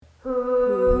Hello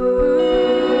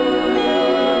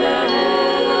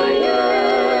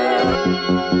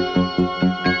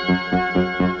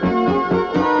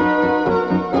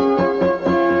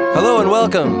and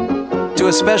welcome to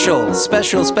a special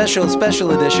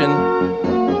edition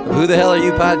of Who the Hell Are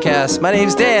You podcast. My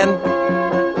name's Dan.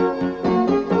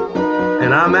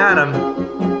 And I'm Adam.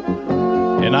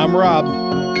 And I'm Rob.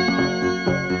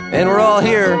 And we're all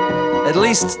here at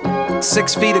least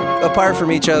 6 feet apart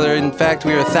from each other. In fact,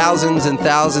 we are thousands and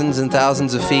thousands and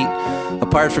thousands of feet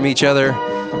apart from each other.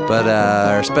 But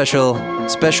our special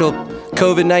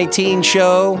COVID-19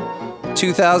 show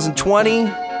 2020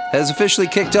 has officially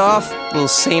kicked off. A little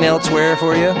St. Elsewhere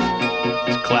for you.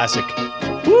 It's classic.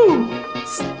 Woo!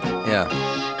 Yeah.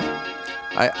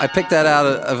 I picked that out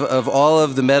of all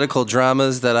of the medical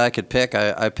dramas that I could pick.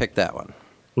 I picked that one.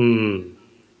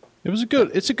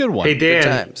 It's a good one. Hey, Dan. Good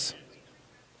times.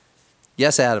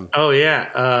 Yes, Adam. Oh,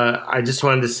 yeah. I just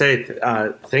wanted to say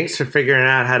thanks for figuring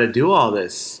out how to do all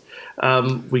this.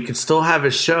 We could still have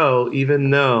a show even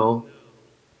though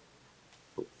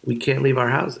we can't leave our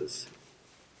houses.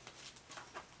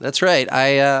 That's right.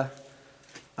 I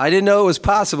didn't know it was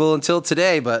possible until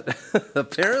today, but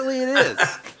apparently it is.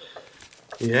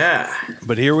 Yeah.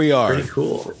 But here we are. Pretty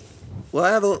cool.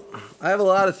 Well, I have a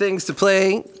lot of things to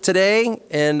play today,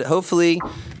 and hopefully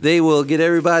they will get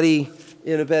everybody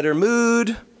in a better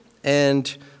mood.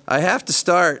 And I have to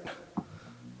start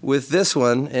with this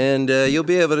one, and you'll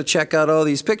be able to check out all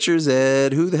these pictures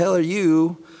at Who the Hell Are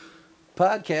You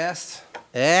podcast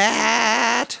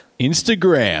at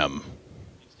Instagram.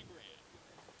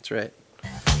 That's right.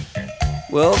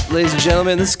 Well, ladies and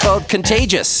gentlemen, this is called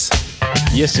Contagious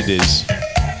Yes, it is.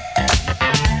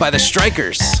 by the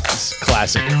Strikers. It's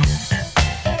classic.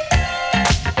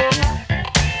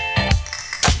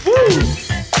 Woo!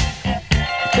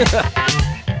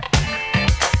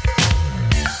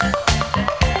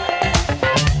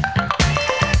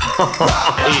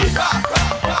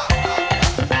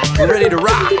 We're ready to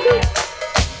rock.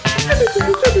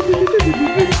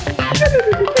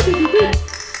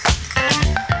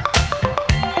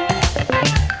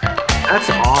 That's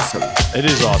awesome. It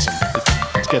is awesome.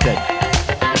 It's got that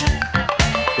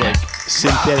like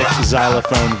synthetic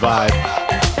xylophone vibe.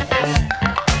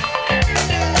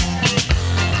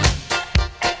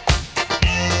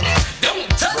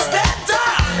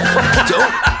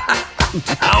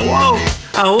 I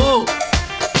won't.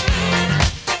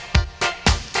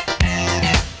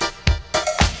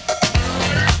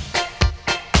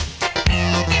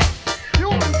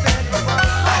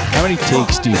 How many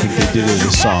takes do you think they did of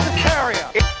this song?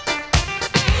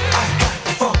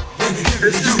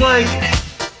 This is like,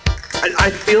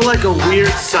 I feel like a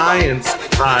Weird Science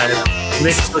vibe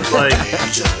mixed with like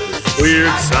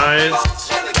Weird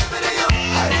Science.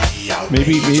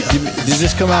 Maybe did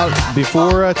this come out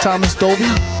before Thomas Dolby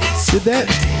did that?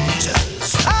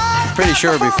 Pretty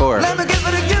sure before.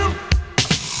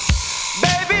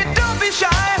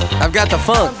 I've got the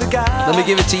funk. Let me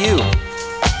give it to you.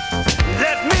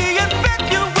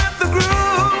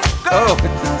 Oh,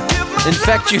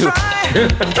 infect you.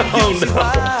 Oh no.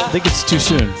 I think it's too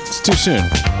soon. It's too soon.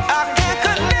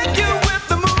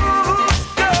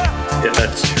 Yeah,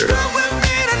 that's true.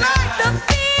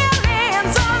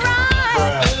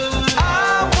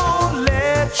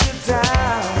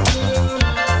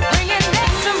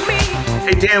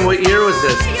 Hey Dan, what year was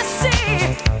this?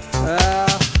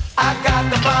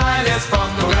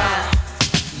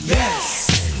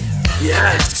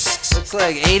 Yes. Looks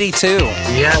like 82.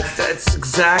 Yes, that's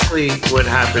exactly what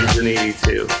happens in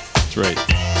 82. That's right.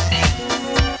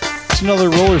 It's another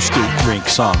roller skate rink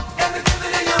song.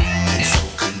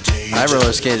 I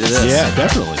roller skated this. Yeah,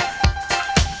 definitely.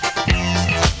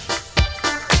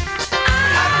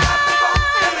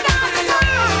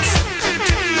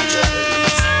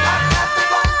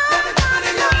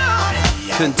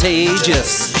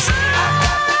 Contagious.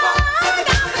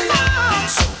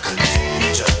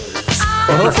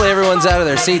 Well, hopefully everyone's out of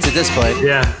their seats at this point.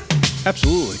 Yeah.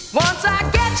 Absolutely.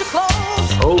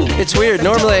 Oh. It's weird.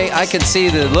 Normally, I can see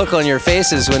the look on your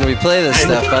faces when we play this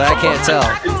stuff, but I can't tell.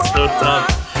 It's so tough.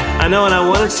 I know, and I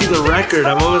want to see the record.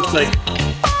 I'm almost like,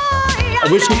 I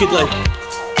wish you could like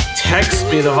text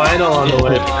me the vinyl on the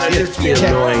way. It'd just be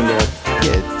annoying to.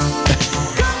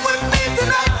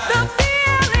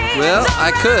 Well,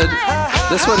 I could.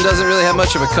 This one doesn't really have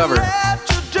much of a cover.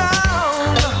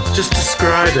 Just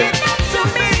describe it.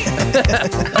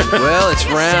 Well, it's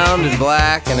round and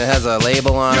black, and it has a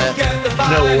label on it.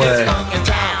 No way.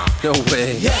 No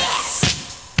way.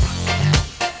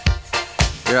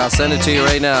 Here, I'll send it to you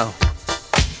right now.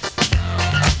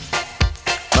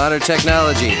 Modern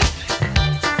technology.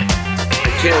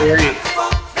 I can't wait.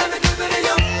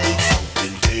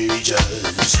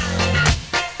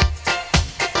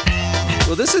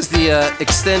 Well, this is the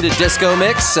extended disco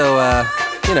mix, so,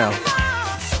 you know,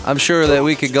 I'm sure that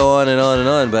we could go on and on and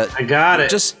on, but I got it.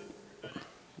 just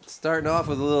starting off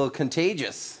with a little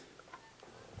Contagious.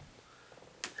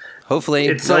 Hopefully,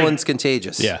 It's no like- one's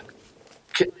contagious. Yeah.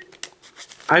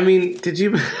 I mean, did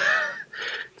you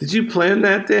plan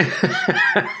that day?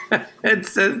 It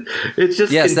says it's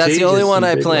just Yes, that's the Contagious only one in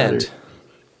I big planned.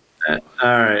 letters. All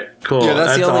right, cool. Yeah,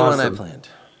 that's the only one I awesome. planned.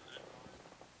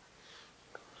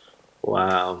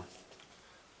 Wow.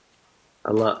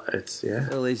 I love it's yeah.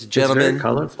 Well, ladies and It's very gentlemen,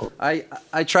 colorful.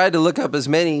 I tried to look up as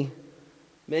many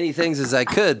things as I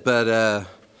could, but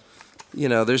you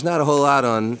know, there's not a whole lot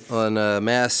on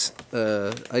mass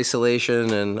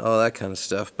isolation and all that kind of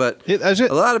stuff. But a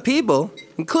lot of people,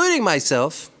 including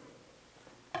myself.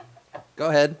 Go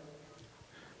ahead.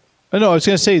 I know. I was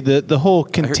going to say the whole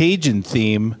contagion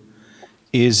theme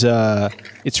is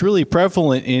it's really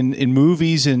prevalent in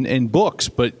movies and books,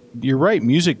 but you're right.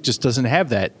 Music just doesn't have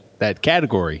that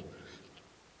category.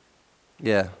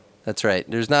 Yeah, that's right.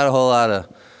 There's not a whole lot of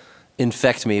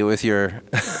infect me with your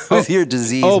with your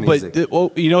disease. music.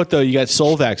 But you know what though? You got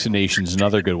soul vaccinations,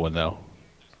 another good one though.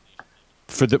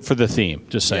 For the theme,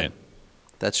 just saying.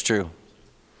 That's true.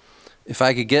 If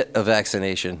I could get a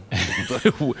vaccination, but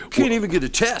can't even get a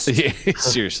test. Yeah,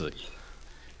 seriously.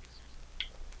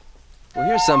 Well,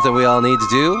 here's something we all need to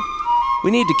do.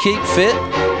 We need to keep fit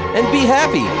and be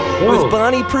happy Whoa. with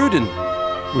Bonnie Pruden.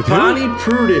 With who? Bonnie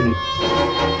Pruden.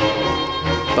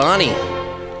 Bonnie.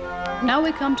 Now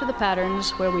we come to the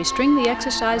patterns where we string the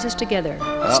exercises together.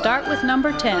 Start with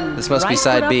number 10. This must be Right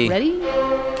side foot up, B. Ready?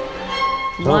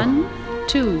 1,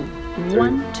 2,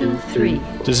 1, 2, 3.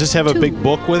 Does this have a big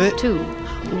book with it? 2,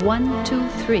 1, 2,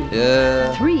 3.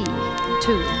 Yeah. 3,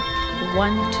 2,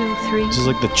 1, 2, 3. This is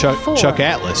like the 4, Chuck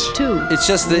Atlas. 2. It's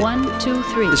just the- 1, 2,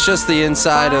 3. It's just the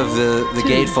inside of the 2,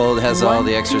 gatefold has all 1,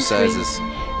 the 2, 3. exercises.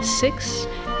 6,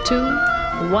 2,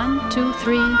 1, 2,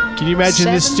 3. Can you imagine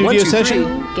this 7, studio 1, 2, 3.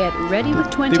 session? Get ready with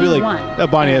 21. They'd be like, "Oh,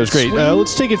 Bonnie, that was great.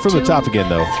 Let's take it from the 2, top again,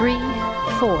 though." 3,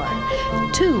 4,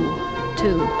 2,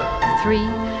 2, 3,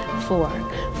 4,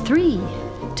 3,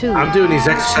 2. I'm doing these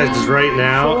exercises right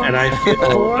now, and I feel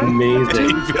 4,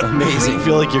 amazing. Amazing.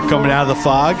 Feel like you're coming out of the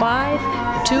fog.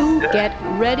 5, 2. Get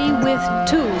ready with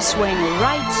 2. Swing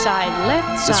right side,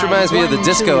 left side. This reminds me of the 1,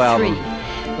 disco 2, 3.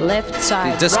 album. Left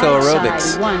side, The disco right aerobics.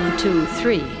 Side, 1, 2,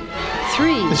 3.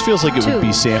 3. This feels like it would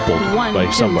be sampled 1, by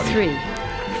 2, somebody. 3,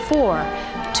 4,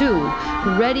 2.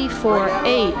 Ready for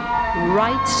 8.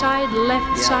 Right side,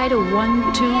 left side.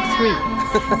 1, 2, 3.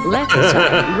 Left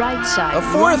side, right side. A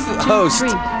fourth 1, 2, host. 3,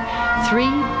 3,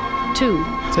 2.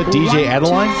 Is that DJ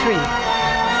Adeline? 3,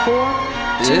 4,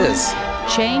 It 2. is.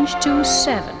 Change to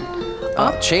 7.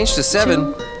 Up. Change to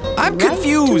 7. 2, I'm right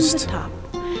confused. To the top.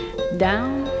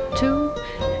 Down 2.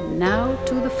 Now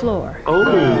to the floor. Oh.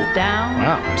 Down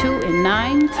Wow. 2 in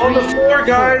 9. 3. On the floor,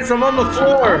 guys. I'm on the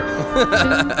floor.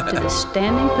 2 to the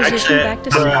standing position. Actually, Back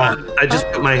to 7. I just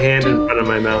put my hand in front of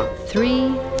my mouth.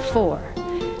 3, 4.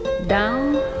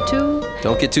 Down 2.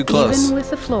 Don't get too close. Even with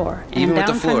the floor. And Even with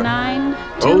down the floor. for 9.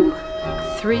 2,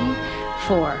 3,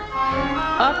 4.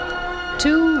 Up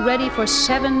 2. Ready for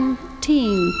 17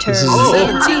 turns. This is-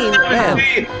 17, man.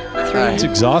 3. It's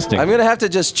exhausting. I'm gonna have to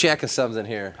just check something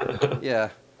here. Yeah,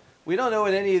 we don't know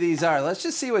what any of these are. Let's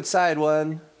just see what side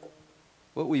 1,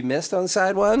 what we missed on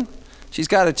side 1. She's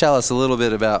got to tell us a little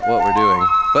bit about what we're doing.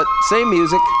 But same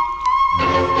music,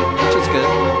 which is good.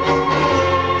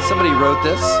 Somebody wrote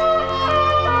this,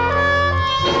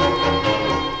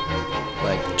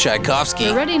 like Tchaikovsky.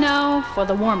 We're ready now for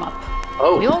the warm-up.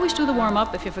 Oh. We always do the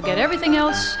warm-up. If you forget everything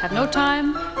else, have no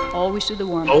time, always do the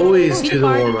warm-up. Always Feet do the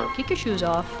apart, warm-up. Kick your shoes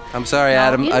off. I'm sorry, Now,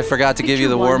 Adam. in I forgot to give you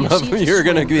the picture one, warm up. see if You're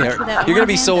gonna swing. be Reach with that you're one gonna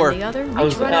be hand sore. and the other. I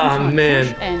was- Reach right out in oh, front. man.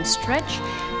 Push and stretch.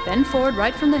 Bend forward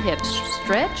right from the hips.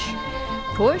 Stretch.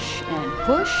 Push and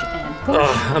push and push.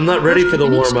 Ugh, I'm not ready for the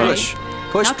Keeping it warm-up. straight.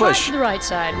 Push, Now try push. to the right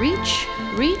side. Reach,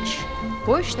 reach.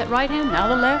 Push that right hand. Now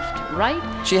the left, right.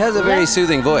 She has a very left.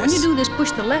 soothing voice. When you do this,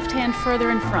 push the left hand further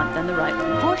in front than the right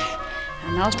one. Push.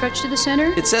 And now stretch to the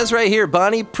center. It says right here,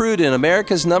 Bonnie Pruden,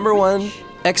 America's #1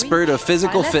 expert of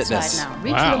physical By left fitness. Side now.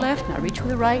 Reach Wow. with the left, now reach with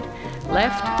the right.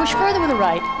 Left, push further with the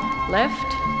right.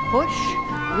 Left, push,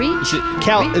 reach.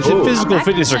 Is it reach. physical Back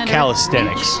to fitness or center.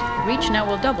 calisthenics? Reach, now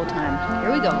we'll double time.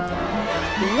 Here we go.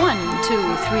 1,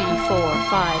 2, 3, 4,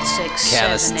 5, 6, 7, 8.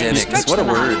 Calisthenics. Stretch What a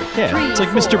them out. word. Yeah, 3, it's like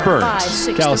Mr. 4, Burns. 5, 6.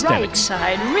 The right Calisthenics.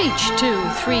 side. Reach 2,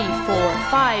 3, 4,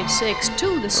 5, 6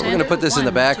 to the center. We're gonna put this in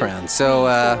the 1, 2, background. So,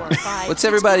 3, 4, 5, what's 6.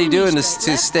 everybody Knee doing to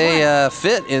stretch. stay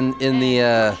fit in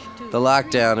the the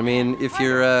lockdown. I mean, if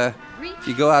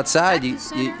you go outside,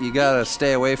 you gotta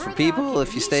stay away from people.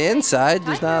 If you stay inside,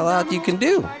 there's not a lot you can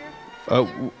do.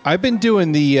 I've been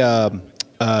doing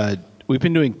we've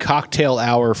been doing cocktail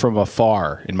hour from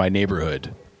afar in my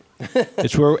neighborhood.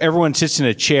 It's where everyone sits in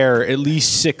a chair at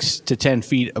least 6 to 10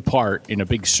 feet apart in a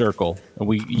big circle, and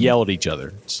we yell at each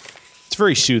other. It's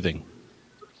very soothing.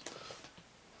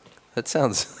 That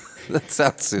sounds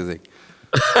soothing.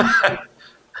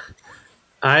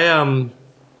 I'm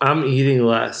eating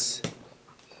less.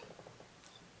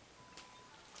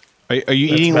 Are you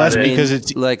eating less about it. because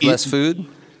it's Like less food?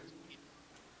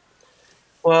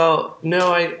 Well,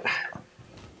 no,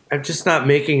 I'm just not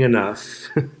making enough.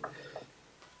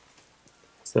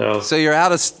 So you're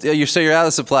out of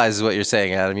supplies, is what you're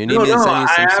saying, Adam. You need me to send you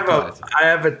some supplies. I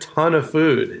have a ton of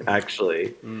food,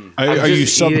 actually. Are you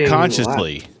just eating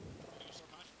subconsciously?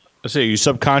 Let's say, are you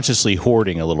subconsciously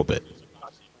hoarding a little bit?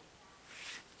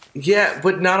 Yeah,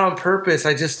 but not on purpose.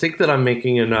 I just think that I'm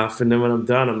making enough, and then when I'm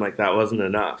done, I'm like, that wasn't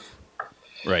enough.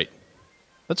 Right.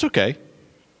 That's okay.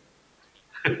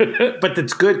 But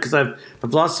that's good because I've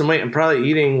lost some weight. I'm probably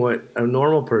eating what a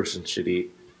normal person should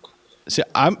eat. See,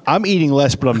 I'm eating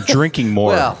less, but I'm drinking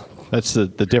more. Well. That's the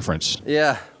difference.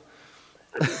 Yeah.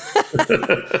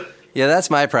 Yeah, that's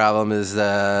my problem is,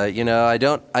 I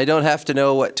don't have to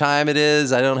know what time it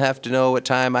is. I don't have to know what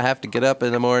time I have to get up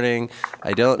in the morning.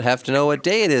 I don't have to know what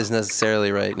day it is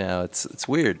necessarily right now. It's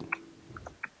weird.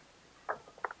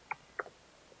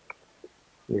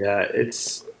 Yeah,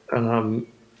 it's,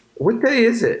 what day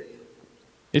is it?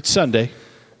 It's Sunday.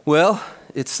 Well,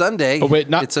 it's Sunday. Oh, wait,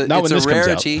 not it's when a this comes out.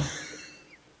 rarity.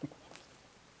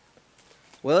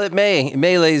 Well, it may,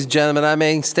 ladies and gentlemen. I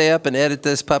may stay up and edit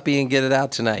this puppy and get it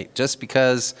out tonight just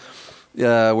because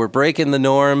we're breaking the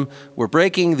norm. We're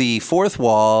breaking the fourth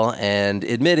wall and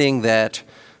admitting that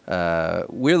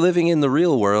we're living in the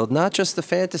real world, not just the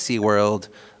fantasy world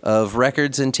of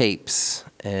records and tapes.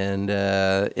 And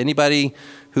anybody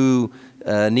who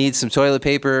needs some toilet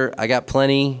paper, I got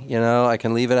plenty. I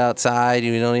can leave it outside.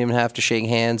 You don't even have to shake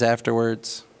hands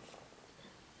afterwards.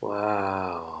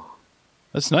 Wow.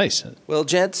 That's nice. Well,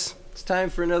 gents, it's time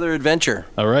for another adventure.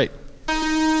 All right.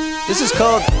 This is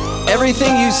called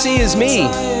Everything You See Is Me.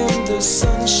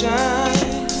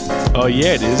 Oh,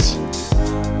 yeah, it is.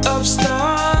 Of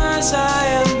stars, I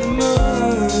am the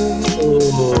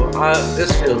moon. Oh,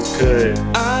 this feels good.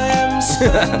 I am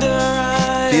splendor,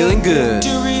 I am Feeling good.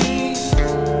 victory.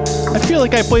 I feel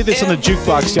like I played this on the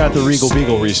jukebox down at the Regal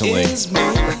Beagle recently. Is me.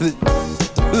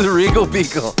 The Regal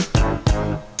Beagle.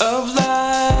 Of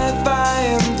life, I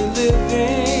am the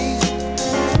living.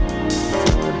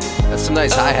 That's some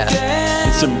nice hi-hat.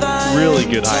 It's some really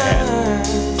good hi-hat.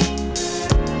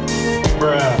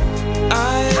 Bruh.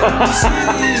 I am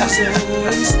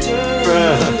seasons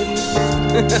turning.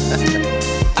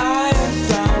 I am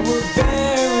flower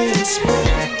bearing spring.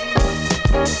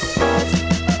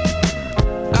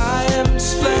 I am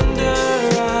splendor,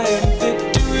 I am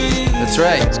victory. That's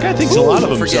right. This guy thinks a lot of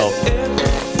himself.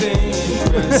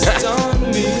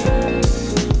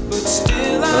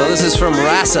 Well, this is from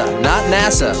RASA, not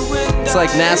NASA. It's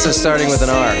like NASA starting with an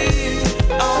R.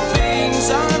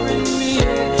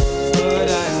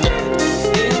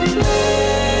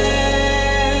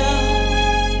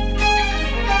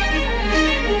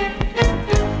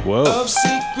 Whoa.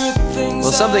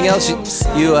 Well, something else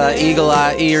you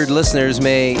eagle-eared listeners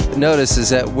may notice is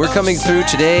that we're coming through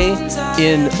today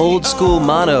in old school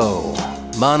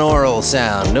monaural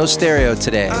sound, no stereo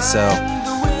today. So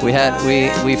we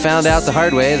found out the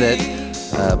hard way that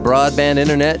broadband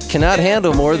internet cannot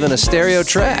handle more than a stereo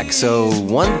track. So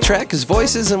one track is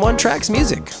voices and one track's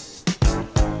music.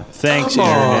 Thanks, Come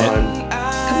Internet.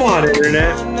 Come on,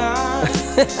 Internet.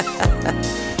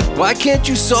 Why can't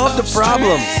you solve the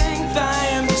problems?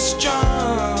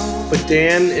 But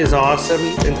Dan is awesome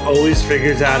and always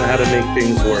figures out how to make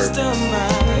things work.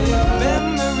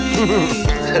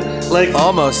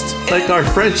 Almost. Like our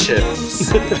friendship.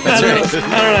 That's right. I don't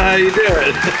know how you do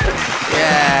it.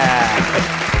 Yeah.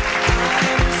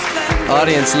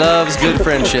 Audience loves good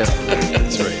friendship.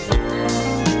 That's right.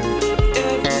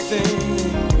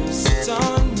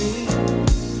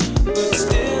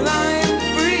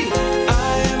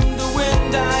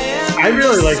 I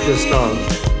really like this song.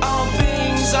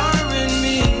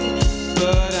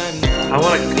 I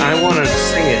want to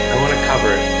sing it. I want to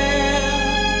cover it.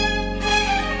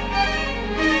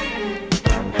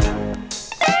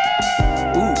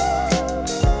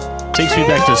 Takes me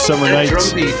back to summer That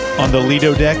nights drum beat. on the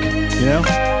Lido deck,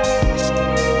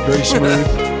 Very smooth.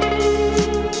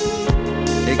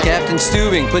 Hey, Captain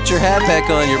Stubing, put your hat back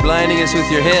on. You're blinding us with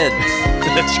your head.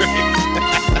 That's right.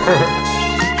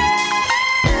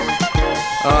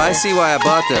 Oh, I see why I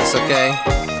bought this, okay?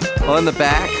 On the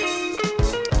back,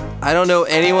 I don't know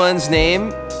anyone's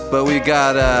name, but we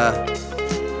got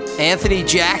Anthony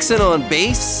Jackson on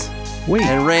bass Wait,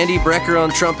 and Randy Brecker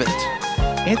on trumpet.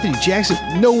 Anthony Jackson?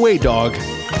 No way, dog.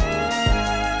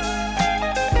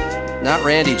 Not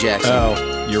Randy Jackson.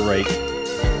 Oh, you're right.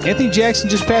 Anthony Jackson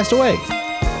just passed away.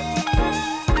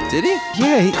 Did he?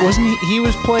 Yeah, he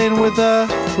was playing with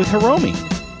Hiromi.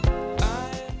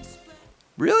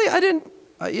 Really? I didn't.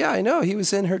 Yeah, I know.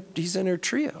 He's in her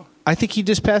trio. I think he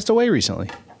just passed away recently.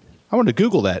 I want to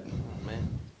Google that.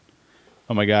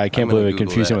 Oh my God, I can't I'm gonna believe I Google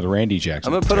confused him that. with Randy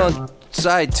Jackson. I'm going to put on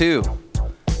side 2.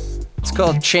 It's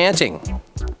called Chanting,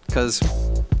 because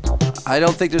I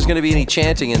don't think there's going to be any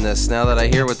chanting in this now that I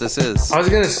hear what this is. I was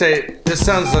gonna say this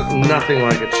sounds like nothing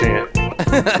like a chant.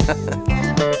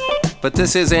 But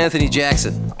this is Anthony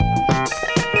Jackson.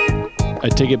 I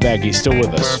take it back. He's still with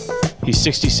us. He's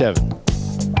 67.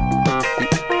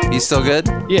 He's still good?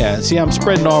 Yeah, see, I'm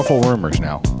spreading awful rumors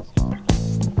now.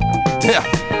 Yeah.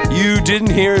 You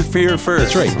didn't hear it here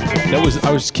first. That's right.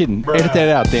 I was kidding. Edit that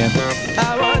out, Dan.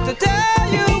 I want to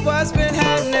tell you what's been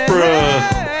happening.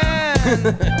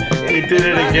 You did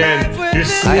it again.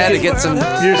 I had to get some.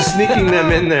 You're sneaking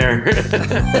them in there.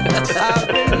 I've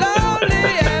been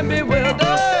lonely and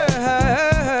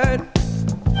bewildered.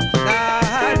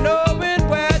 Not knowing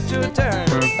where to turn.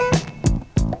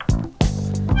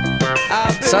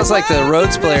 Sounds like the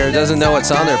Rhodes player doesn't know what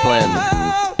song they're playing.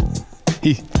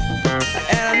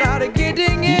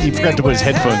 He forgot to put his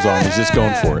headphones on. He's just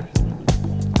going for it.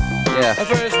 Yeah.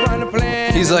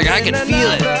 He's like, I can feel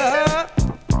it.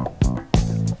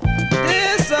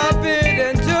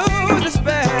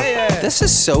 This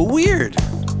is so weird.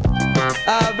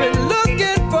 I've been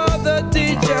looking for the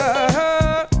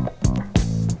teacher.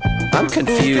 I'm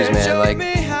confused, man. Like,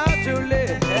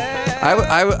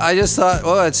 I just thought,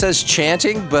 well, it says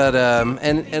chanting, but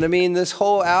and I mean, this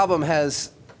whole album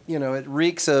has, you know, it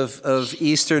reeks of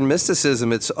Eastern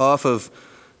mysticism. It's off of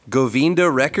Govinda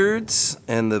Records,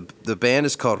 and the band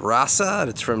is called Rasa, and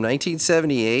it's from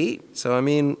 1978. So I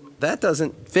mean, that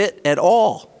doesn't fit at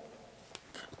all.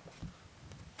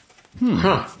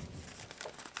 Huh.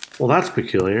 Well, that's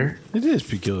peculiar. It is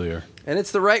peculiar. And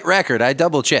it's the right record. I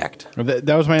double checked.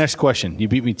 That was my next question. You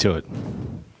beat me to it.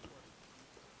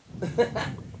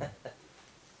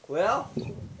 Well,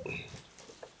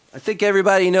 I think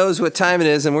everybody knows what time it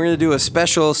is, and we're going to do a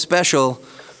special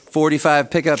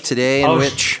 45 pickup today. In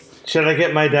which should I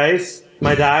get my dice?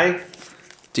 My die?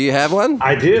 Do you have one?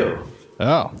 I do.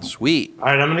 Oh, sweet. All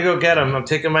right, I'm gonna go get them. I'm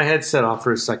taking my headset off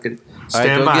for a second. All right,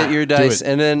 Stand go by. get your dice.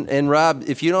 And Rob,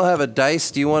 if you don't have a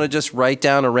dice, do you want to just write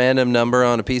down a random number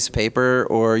on a piece of paper,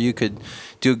 or you could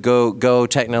go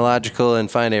technological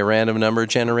and find a random number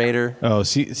generator? Oh,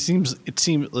 see, it seems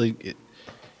like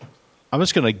I'm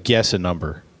just gonna guess a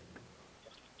number.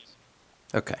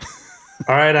 Okay.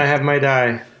 All right, I have my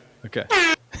die. Okay.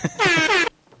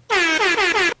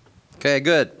 Okay,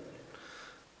 good.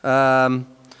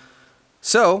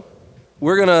 So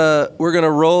we're gonna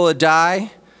roll a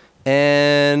die,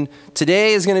 and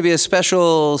today is gonna be a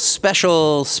special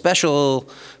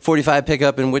 45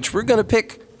 pickup in which we're gonna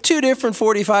pick 2 different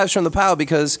 45s from the pile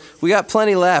because we got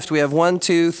plenty left. We have 1,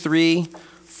 2, 3,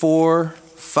 4,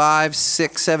 5,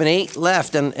 6, 7, 8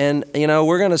 left, and you know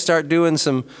we're gonna start doing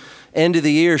some end of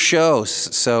the year shows.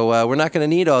 So we're not gonna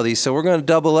need all these. So we're gonna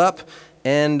double up,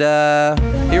 and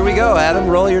here we go. Adam,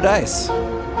 roll your dice.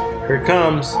 Here it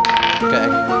comes. Okay.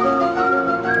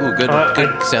 Ooh, good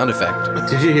sound effect.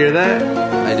 Did you hear that?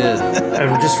 I did. I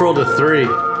just rolled a 3.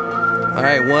 All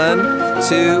right, 1,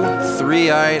 2, 3.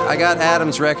 All right, I got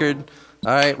Adam's record.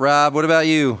 All right, Rob, what about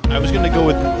you? I was gonna go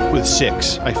with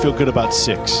 6. I feel good about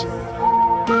 6. 6? You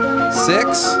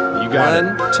got it.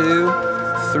 1, 2,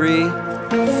 3,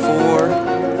 4,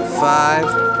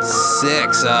 5,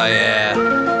 6. Oh, yeah.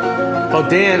 Oh,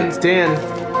 Dan.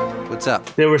 What's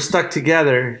up? They were stuck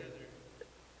together.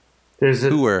 There's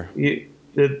Who were?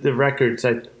 The records.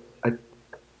 I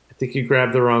think you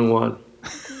grabbed the wrong one.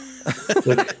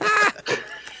 Look,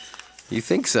 You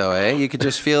think so, eh? You could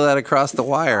just feel that across the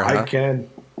wire, huh? I can.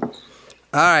 All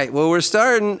right, well, we're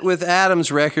starting with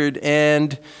Adam's record,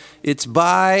 and it's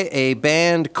by a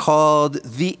band called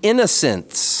The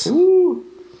Innocents. Ooh.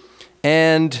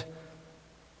 And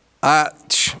I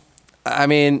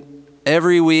mean,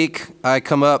 every week I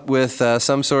come up with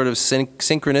some sort of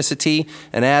synchronicity,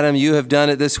 and Adam, you have done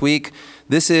it this week.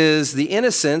 This is The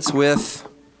Innocents with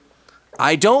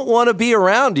I Don't Want to Be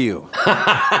Around You.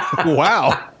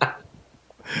 Wow.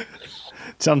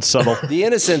 Sounds subtle. The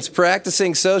Innocents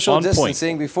practicing social On point.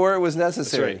 distancing before it was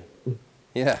necessary.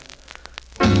 That's Yeah.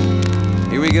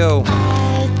 Here we go.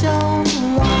 I don't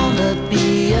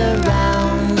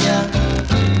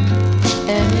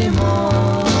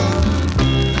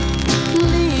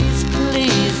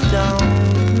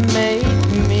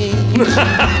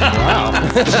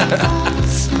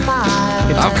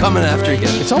I'm coming after you.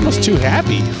 It's almost too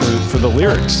happy for the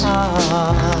lyrics.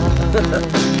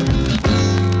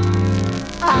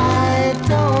 I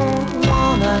don't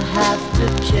wanna have to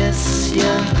kiss you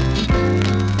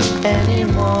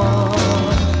anymore.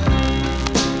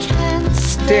 Can't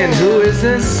stand Dan, who is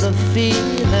this? the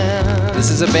feeling. This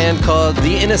is a band called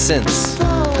The Innocents.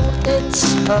 It's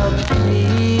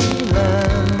appealing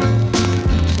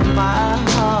to my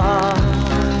heart.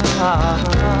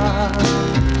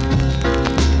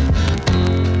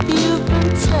 You've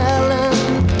been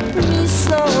telling me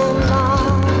so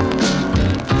long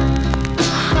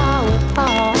how it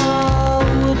all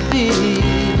would be,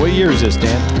 What year is this,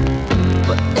 Dan?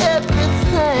 but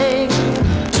everything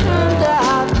turned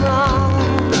out wrong.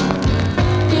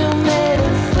 You made a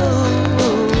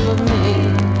fool of me.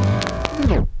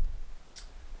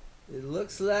 It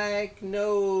looks like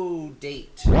no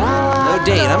date. No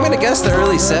date. I'm going to guess the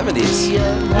early 70s.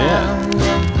 Yeah.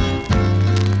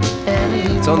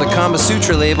 It's on the Kama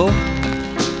Sutra label.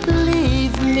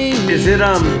 Is it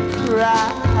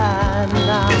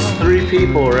It's 3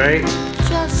 people, right?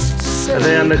 Are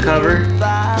they on the cover?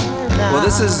 Well,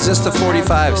 this is just a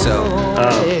 45, so.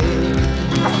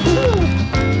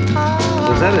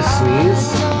 Was that a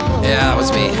sneeze? Yeah, it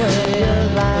was me.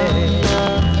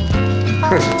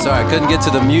 Sorry, I couldn't get to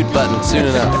the mute button soon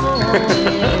enough.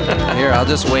 Here, I'll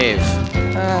just wave.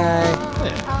 Hi.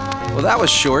 Well, that was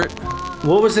short.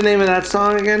 What was the name of that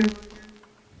song again?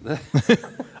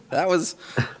 That was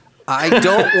I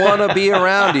Don't Want to Be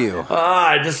Around You.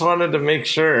 I just wanted to make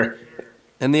sure.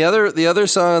 And the other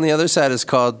song on the other side is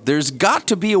called There's Got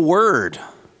to Be a Word.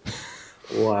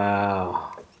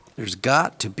 Wow. There's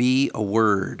got to be a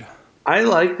word. I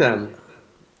like them.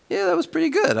 Yeah, that was pretty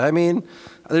good. I mean,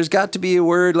 there's got to be a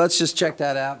word. Let's just check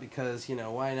that out because,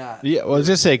 why not? Yeah, well, I was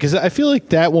going to say, because I feel like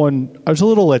that one, I was a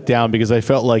little let down because I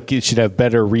felt like it should have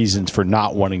better reasons for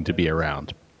not wanting to be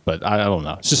around. But I don't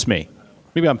know. It's just me.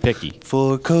 Maybe I'm picky.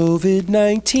 For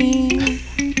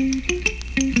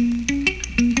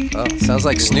COVID-19. Oh, sounds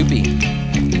like Snoopy.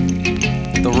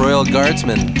 The Royal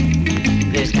Guardsman.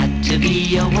 There's got to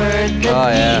be a word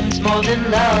that means more than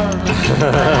love.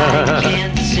 But I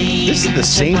can't seem This is the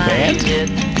same to find band? it.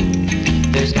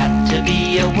 There's got to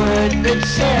be a word that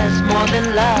says more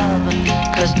than love.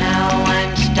 'Cause now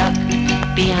I'm stuck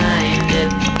behind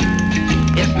it.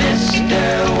 If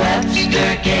Mr.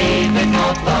 Webster gave it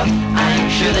more thought, I'm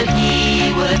sure that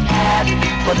he would have had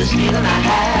for this feeling I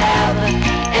have.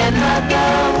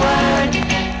 Another word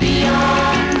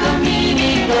beyond the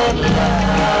meaning of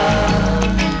love.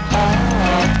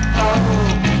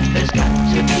 There's got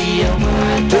to be a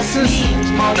word This that is means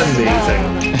more than amazing.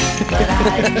 love, but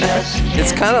I just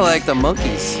It's can't kind of like the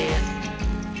Monkees. say it.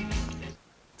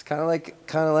 It's kind of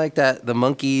like that, the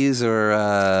Monkees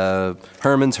or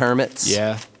Herman's Hermits.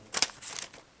 Yeah.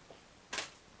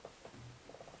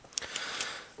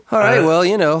 All right. Well,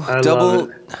 I double, love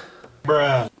it.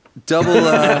 double,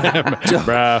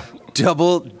 Bruh.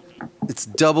 double. It's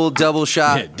double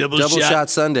shot. Yeah, double shot. shot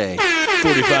Sunday.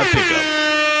 45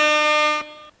 pickup.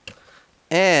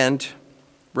 And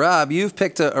Rob, you've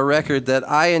picked a record that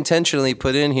I intentionally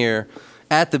put in here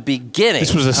at the beginning.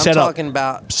 This was a I'm setup. talking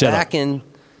about Setup.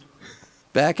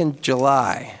 back in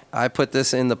July. I put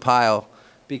this in the pile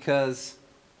because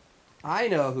I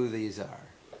know who these are.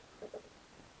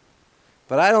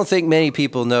 But I don't think many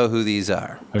people know who these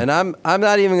are. And I'm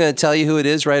not even going to tell you who it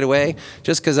is right away,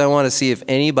 just because I want to see if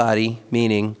anybody,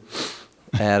 meaning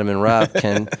Adam and Rob,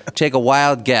 can take a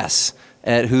wild guess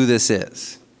at who this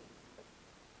is.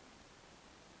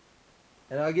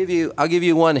 And I'll give you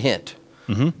one hint.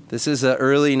 Mm-hmm. This is an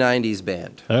early 90s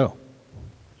band. Oh.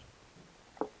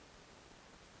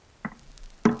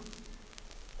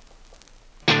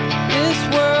 This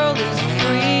world is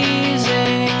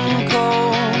freezing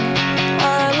cold. I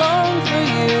long for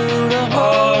you to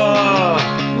hold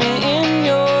me in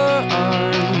your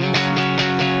arms.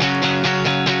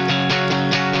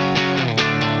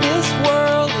 This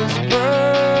world is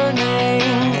burning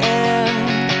and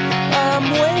I'm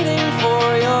waiting for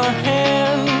your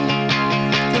hand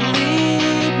to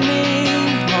lead me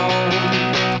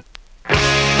home.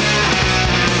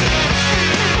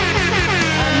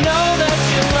 I know that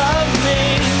you love me.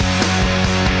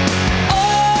 Oh,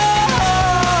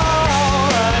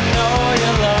 I know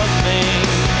you love me.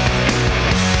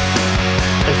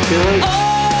 I feel like Oh,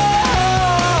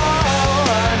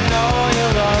 I know you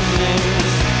love me.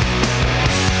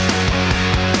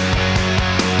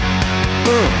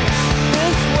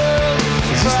 This world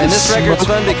is And this record's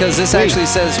Smoke- fun because this Wait. actually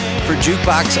says for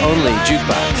jukebox only,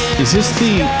 jukebox. Is this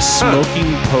the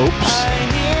Smoking Popes? I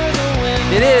hear the wind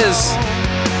It is.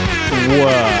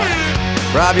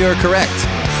 Wow. Rob, you are correct.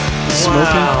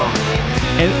 Smoking. Wow.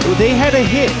 And they had a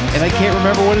hit, and I can't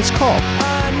remember what it's called. I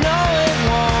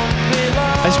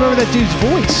just remember that dude's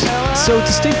voice. It's so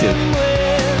distinctive.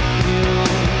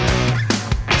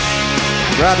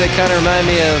 Rob, they kind of remind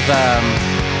me of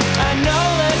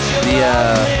the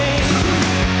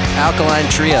Alkaline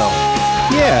Trio.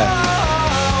 Yeah.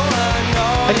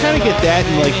 I kind of get that,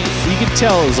 and like you could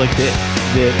tell it was like the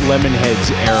Lemonheads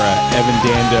era, Evan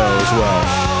Dando as well.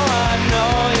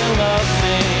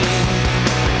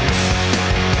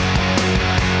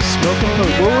 Smoking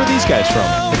Post. Where were these guys from?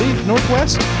 Are they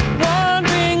Northwest?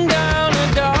 Wandering down a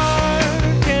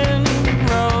darkened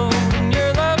road,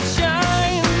 your love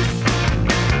shines,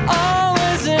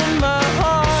 always in my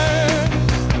heart,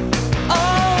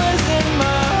 always in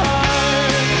my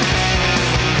heart.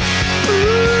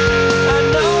 I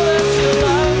know that you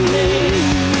love me.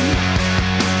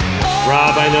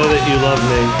 Rob, I know that you love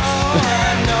me. I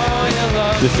know you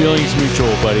love The feeling's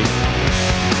mutual, buddy.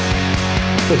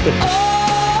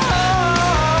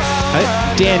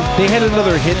 Dan, they had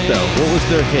another hit though. What was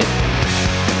their hit?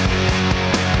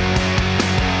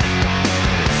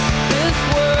 this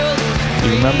world is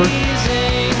You remember?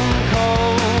 freezing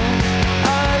cold.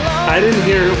 I didn't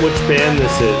hear which band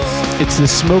this is. It's the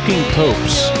Smoking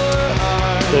Popes.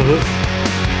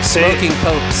 Smoking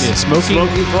Popes. Yeah,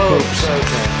 Smoking Popes.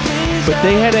 Okay. But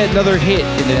they had another hit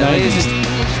in the Yeah, 90s.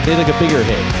 They had like a bigger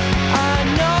hit.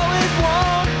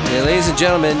 Yeah, ladies and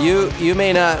gentlemen, you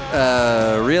may not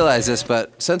realize this,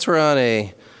 but since we're on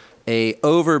a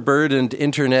overburdened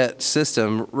internet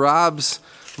system, Rob's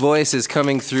voice is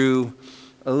coming through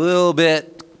a little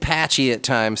bit patchy at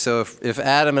times. So if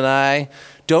Adam and I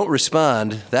don't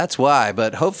respond, that's why.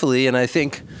 But hopefully, and I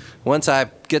think once I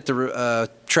get the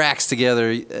tracks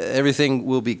together, everything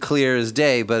will be clear as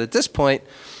day. But at this point,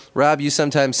 Rob, you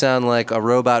sometimes sound like a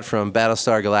robot from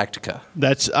Battlestar Galactica.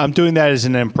 I'm doing that as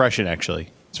an impression, actually.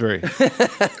 It's very.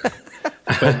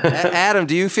 Adam,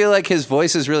 do you feel like his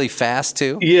voice is really fast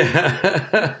too?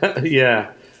 Yeah.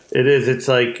 Yeah. It is. It's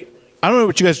like, I don't know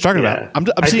what you guys are talking Yeah. about. I'm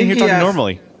I sitting here think he talking has-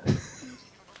 normally.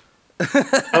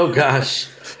 oh gosh.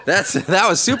 That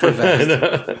was super fast.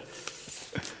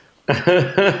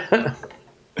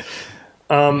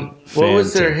 What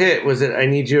was their hit? Was it I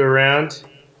Need You Around?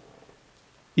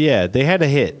 Yeah, they had a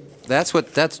hit. That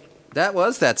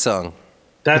was that song.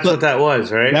 That's what that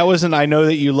was, right? That wasn't "I Know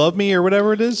That You Love Me" or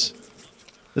whatever it is.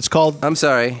 It's called. I'm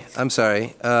sorry.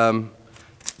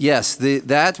 Yes,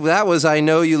 that was "I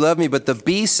Know You Love Me," but the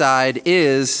B side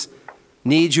is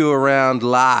 "Need You Around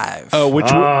Live." Oh,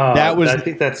 that was, I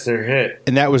think that's their hit.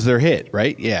 and that was their hit,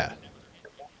 right? Yeah.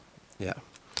 Yeah.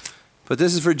 But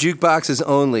this is for jukeboxes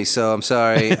only, so I'm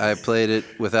sorry I played it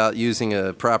without using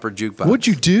a proper jukebox. What'd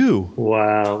you do?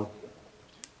 Wow.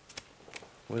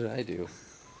 What did I do?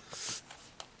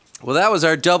 Well, that was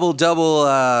our double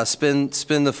spin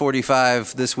the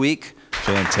 45 this week.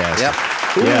 Fantastic. Yep.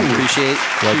 Yeah. Appreciate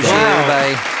Wow.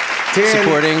 everybody Dan,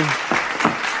 supporting.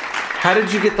 how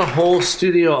did you get the whole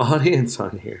studio audience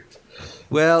on here?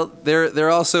 Well, they're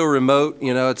also remote.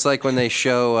 You know, it's like when they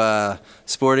show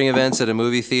sporting events at a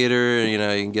movie theater. You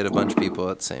know, you can get a bunch of people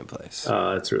at the same place.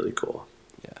 That's really cool.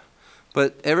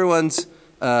 But everyone's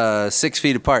 6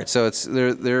 feet apart, so it's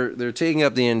they're taking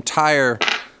up the entire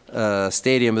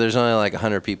stadium. But there's only like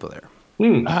 100 people there.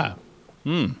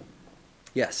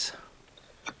 Yes.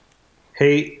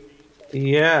 Hey,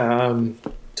 yeah,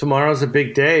 tomorrow's a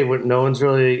big day when no one's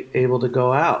really able to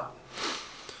go out.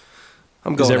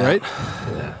 I'm Is going that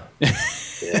out. right?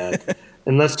 Yeah.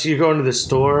 Unless you're going to the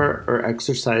store or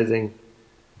exercising.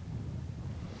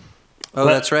 Oh,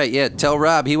 that's right. Yeah, tell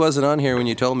Rob he wasn't on here when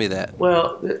you told me that.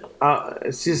 Well,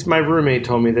 it's just my roommate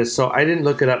told me this, so I didn't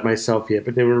look it up myself yet,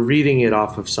 but they were reading it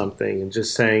off of something and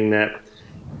just saying that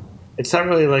it's not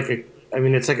really like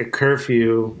it's like a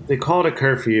curfew. They call it a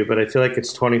curfew, but I feel like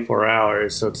it's 24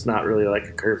 hours, so it's not really like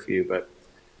a curfew. But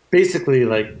basically,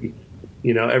 like,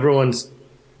 you know, everyone's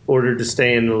ordered to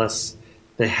stay in unless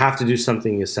they have to do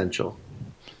something essential,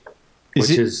 Is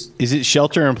it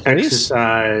shelter in place?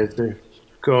 exercise or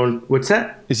going. What's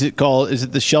that? Is it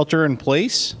the shelter in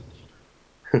place?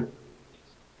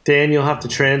 Dan, you'll have to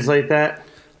translate that.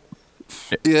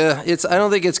 Yeah, I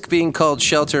don't think it's being called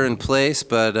shelter in place,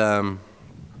 but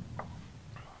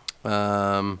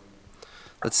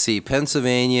let's see,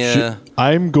 Pennsylvania.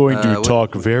 I'm going to what-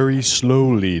 talk very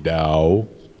slowly now.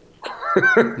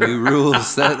 New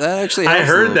rules. That actually helps I a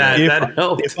heard little that. bit. That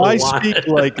helped If a I lot. speak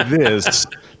like this,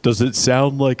 does it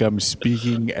sound like I'm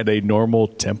speaking at a normal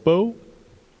tempo?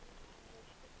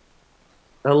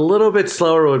 A little bit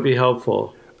slower would be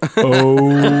helpful.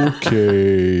 Okay.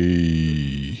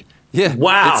 Yeah.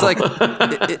 Wow.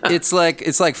 It's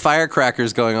like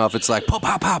firecrackers going off. It's like pow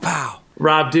pow pow pow.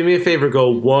 Rob, do me a favor. Go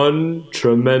one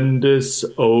tremendous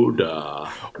odor.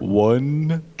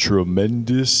 One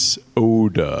tremendous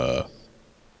odor.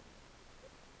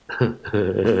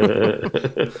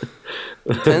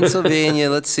 Pennsylvania.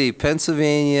 Let's see.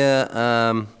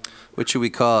 Pennsylvania. What should we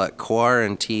call it?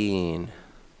 Quarantine.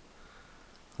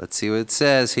 Let's see what it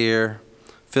says here.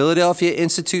 Philadelphia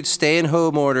institutes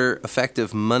stay-at-home order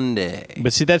effective Monday.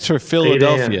 But see, that's for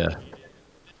Philadelphia.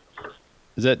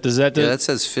 Does that? Yeah, that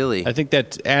says Philly. I think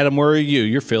that's Adam. Where are you?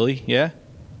 You're Philly, yeah.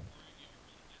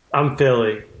 I'm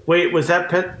Philly. Wait, was that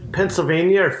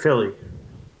Pennsylvania or Philly?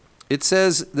 It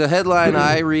says, the headline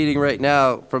I'm reading right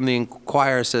now from the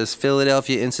Inquirer says,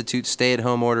 Philadelphia institutes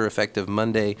stay-at-home order effective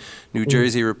Monday. New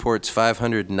Jersey reports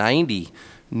 590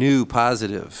 new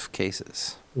positive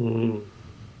cases.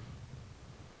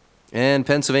 And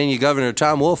Pennsylvania Governor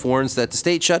Tom Wolf warns that the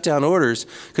state shutdown orders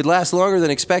could last longer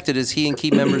than expected as he and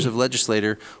key members of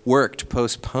legislature work to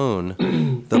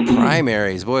postpone the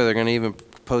primaries. Boy, they're going to even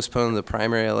postpone the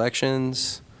primary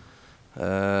elections.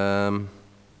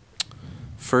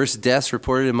 First deaths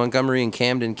reported in Montgomery and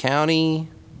Camden County.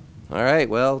 All right,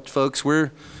 well, folks,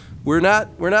 we're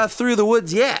not through the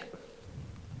woods yet.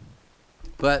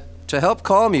 But to help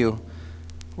calm you,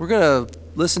 we're going to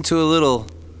listen to a little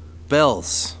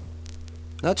bells.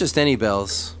 Not just any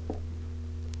bells.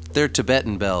 They're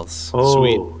Tibetan bells.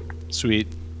 Oh. Sweet.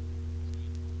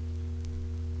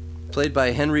 Played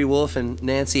by Henry Wolf and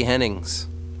Nancy Hennings.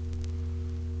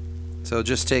 So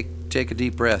just take a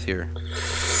deep breath here.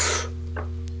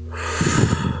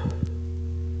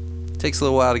 Takes a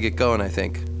little while to get going, I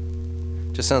think.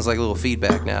 Just sounds like a little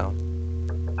feedback now.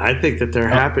 I think that they're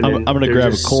happening. I'm going to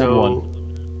grab a cold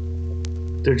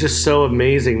one. They're just so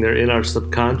amazing. They're in our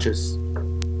subconscious.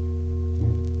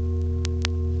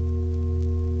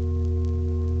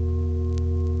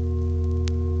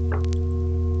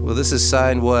 Well, this is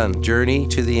sign 1, Journey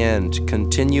to the End,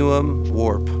 Continuum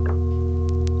Warp.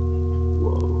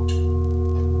 Whoa.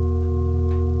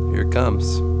 Here it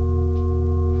comes.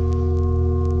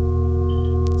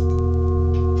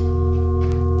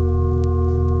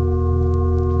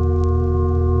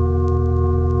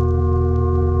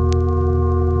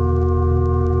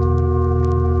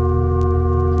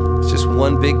 It's just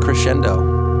one big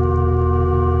crescendo.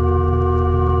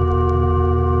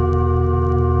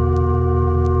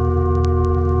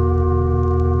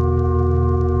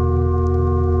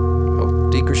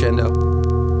 Crescendo.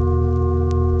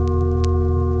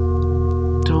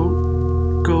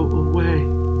 Don't go away.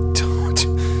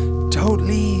 Don't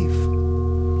leave.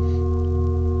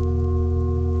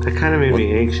 That kind of made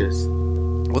me anxious.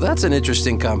 Well, that's an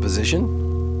interesting composition.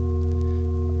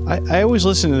 I always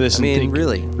listen to this and think,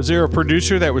 really. Was there a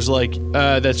producer that was like,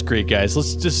 that's great, guys.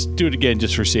 Let's just do it again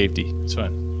just for safety. It's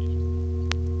fine.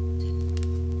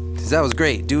 'Cause that was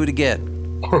great. Do it again.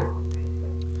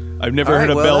 I've never heard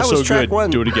a bell so good.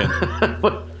 One. Do it again.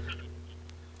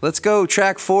 Let's go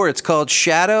track 4. It's called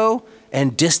Shadow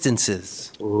and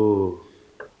Distances. Ooh.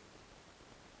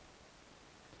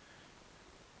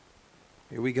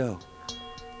 Here we go.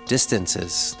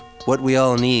 Distances. What we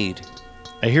all need.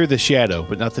 I hear the shadow,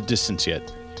 but not the distance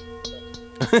yet.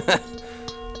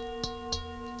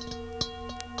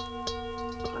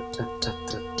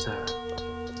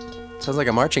 Sounds like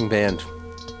a marching band.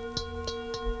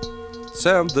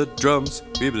 Sound the drums.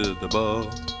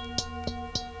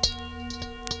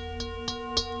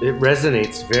 It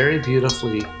resonates very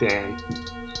beautifully, Dan.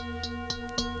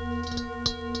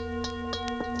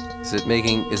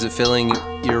 Is it filling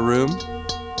your room?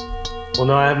 Well,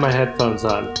 no, I have my headphones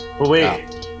on. But wait,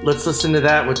 let's listen to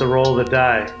that with the roll of the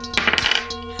die.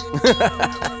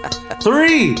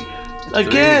 3!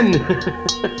 Again!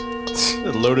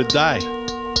 A loaded die.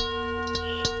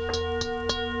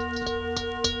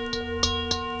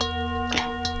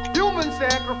 Human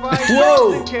sacrifice,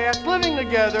 Whoa! dogs and cats living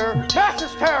together.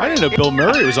 Texas I didn't know Bill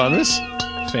Murray was on this.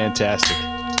 Fantastic.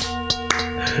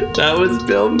 That was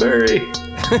Bill Murray.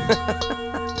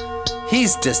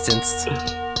 He's distanced.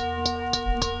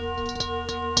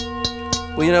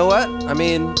 Well, you know what? I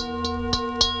mean,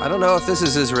 I don't know if this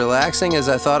is as relaxing as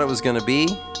I thought it was going to be.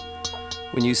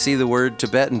 When you see the word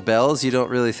Tibetan bells, you don't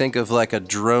really think of like a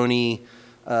drony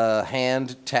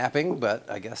hand tapping, but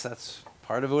I guess that's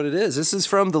part of what it is. This is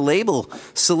from the label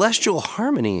Celestial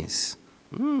Harmonies.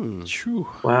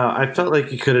 Wow, I felt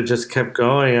like you could have just kept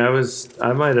going. I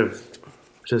might have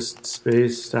just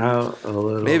spaced out a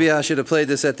little. Maybe I should have played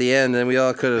this at the end, and we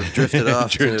all could have drifted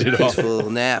off to a peaceful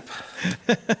nap.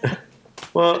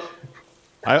 Well,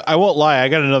 I won't lie. I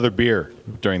got another beer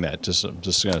during that. I'm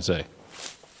just gonna say.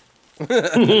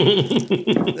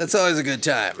 That's always a good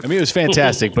time. I mean, it was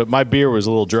fantastic, but my beer was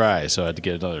a little dry, so I had to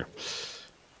get another.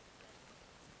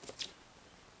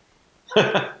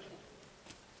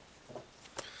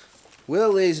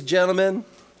 Well, ladies and gentlemen,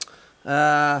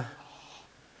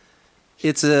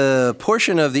 it's a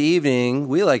portion of the evening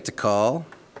we like to call.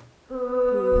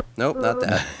 Nope, not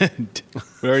that.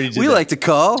 We already did We that. like to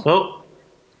call. Oh,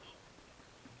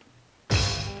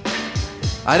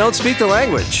 I don't speak the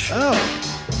language.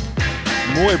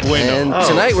 Muy bueno. And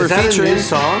tonight we're is that featuring. a new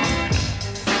song?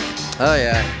 Oh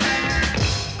yeah,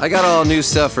 I got all new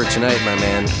stuff for tonight, my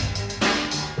man.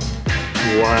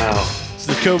 Wow. It's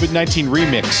the COVID-19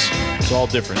 remix. It's all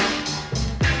different.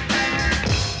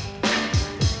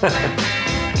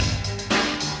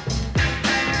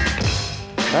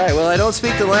 All right, well, I don't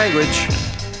speak the language.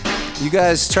 You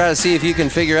guys try to see if you can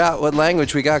figure out what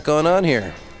language we got going on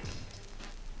here.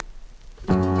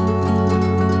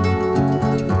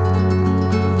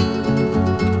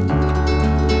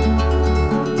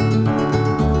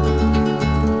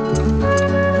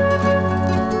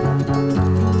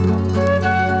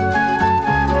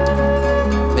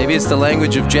 Maybe it's the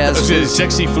language of jazz flute.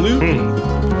 Sexy flute.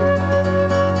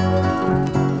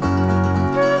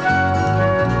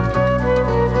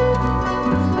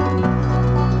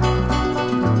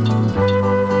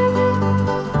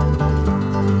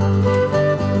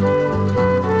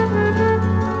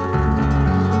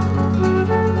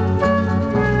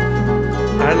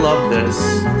 I love this.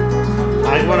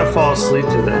 I want to fall asleep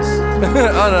to this.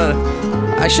 Oh,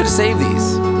 no. I should have saved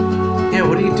these. Yeah,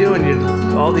 what are you doing?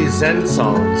 All these Zen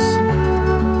songs.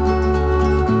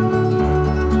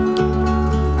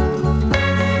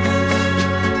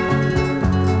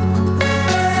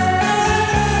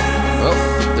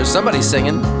 Oh, there's somebody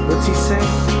singing. What's he saying?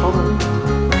 Hold on.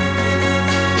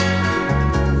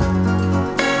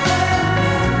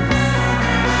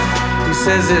 He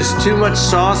says there's too much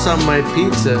sauce on my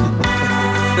pizza.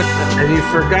 And you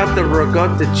forgot the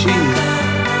ricotta cheese.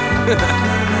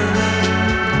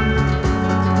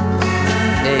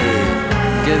 Hey,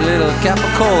 get a little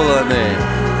capicola in there.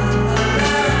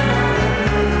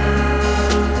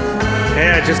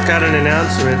 Hey, I just got an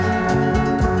announcement.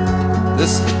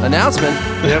 This announcement.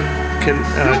 Yep.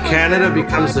 Canada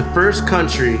becomes the first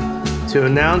country to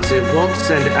announce it won't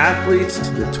send athletes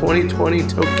to the 2020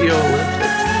 Tokyo Olympics.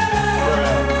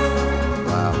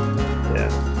 Wow.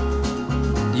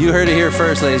 Yeah. You heard it here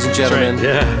first, ladies and gentlemen.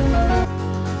 Yeah.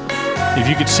 If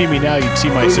you could see me now, you'd see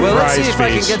my surprise Well, let's see if face. I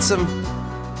can get some.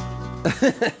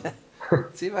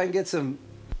 See if I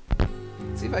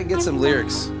can get some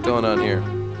lyrics going on here.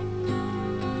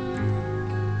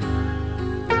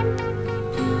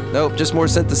 Nope, just more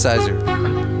synthesizer.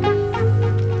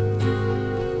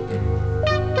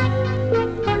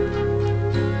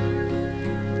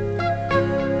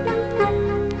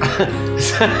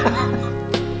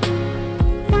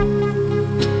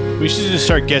 We should just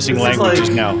start guessing This is languages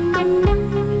like- now.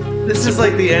 This is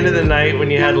like the end of the night when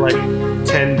you had like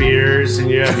 10 beers and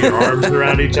you have your arms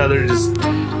around each other, just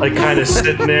like kind of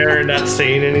sitting there and not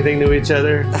saying anything to each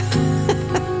other.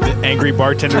 The angry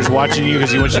bartender's watching you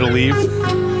because he wants you to leave.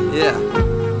 Yeah.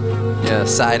 Yeah,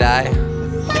 side eye.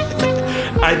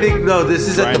 I think, no, this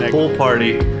is at the Brian pool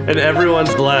party and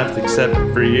everyone's left except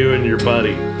for you and your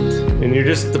buddy. And you're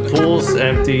just, the pool's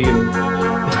empty. And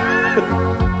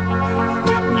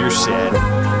You're sad.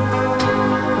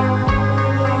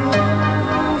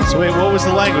 So wait, what was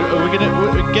the language? Are we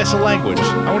gonna guess a language?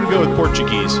 I want to go with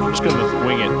Portuguese. I'm just gonna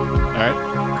wing it. All right.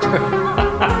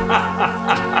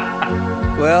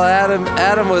 Well,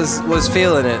 Adam was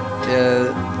feeling it.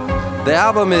 The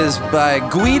album is by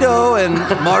Guido and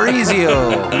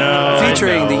Maurizio, No,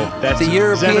 featuring I know. the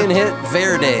European hit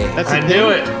Verde. That's I a knew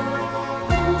thing? it.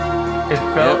 It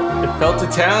felt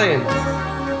Italian.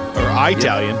 Or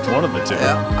Italian, one of the two.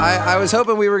 Yeah, I was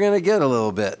hoping we were gonna get a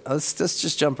little bit. Let's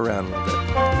just jump around a little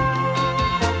bit.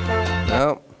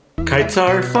 No, Kites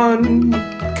are fun.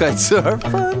 kites are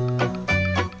fun.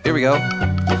 Here we go.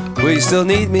 Will you still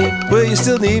need me? Will you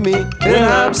still need me? And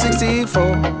I'm 64.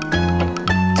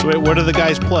 So wait, what do the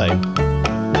guys play?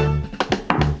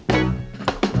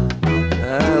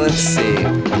 Let's see.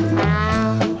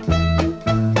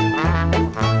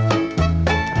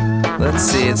 Let's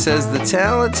see. It says the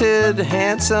talented,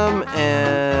 handsome,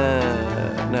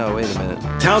 and no, wait a minute.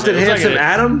 Talented, It's like handsome a-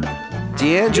 Adam.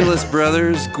 DeAngelis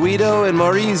brothers, Guido and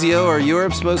Maurizio, are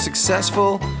Europe's most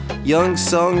successful young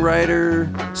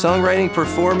songwriting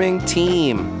performing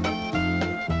team.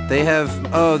 They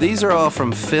have, these are all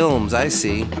from films, I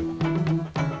see.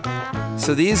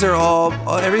 So these are all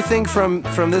everything from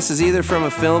this is either from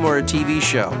a film or a TV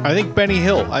show. I think Benny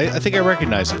Hill. I think I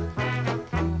recognize it.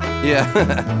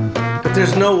 Yeah. But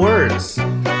there's no words.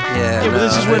 Yeah, but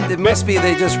this is when it must be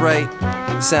they just write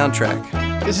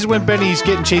soundtrack. This is when Benny's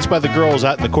getting chased by the girls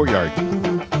out in the courtyard.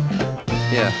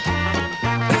 Yeah.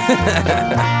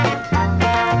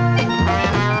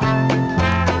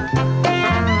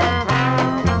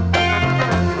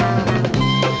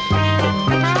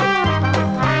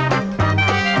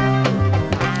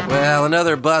 Well,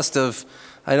 another bust of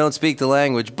I don't speak the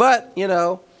language, but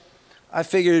I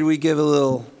figured we'd give a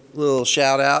little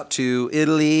shout out to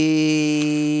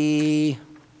Italy.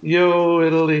 Yo,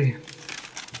 Italy.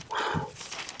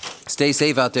 Stay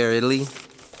safe out there, Italy.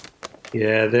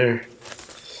 Yeah, they're.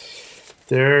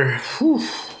 Whew.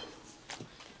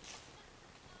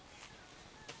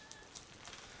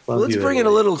 Let's bring it a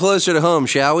little closer to home,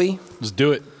 shall we? Let's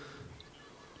do it.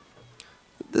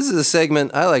 This is a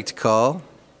segment I like to call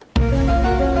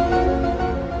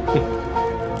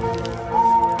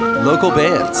Local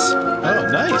Bands. Oh,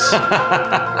 nice.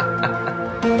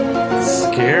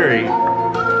 Scary.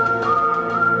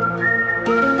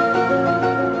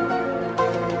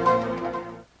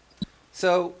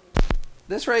 So,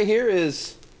 this right here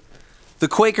is the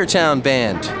Quakertown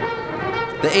Band.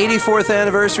 The 84th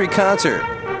anniversary concert.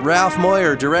 Ralph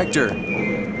Moyer, director.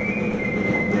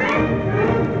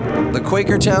 The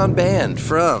Quakertown Band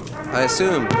from, I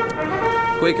assume,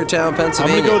 Quakertown,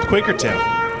 Pennsylvania. I'm going to go with Quakertown.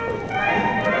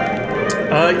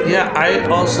 Yeah, I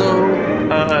also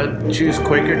choose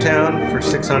Quakertown for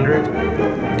 600.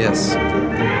 Yes.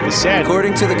 It's sad.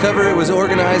 According to the cover, it was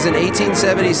organized in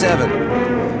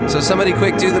 1877. So somebody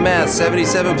quick do the math.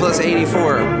 77 plus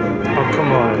 84. Oh,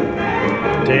 come on.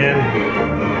 Dan.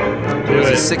 Do Was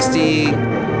it. it 60...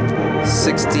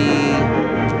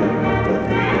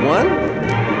 61?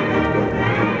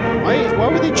 Why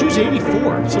would they choose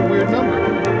 84? It's a weird number.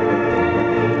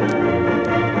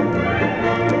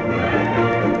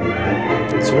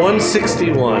 It's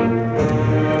 161.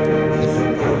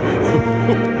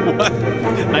 What?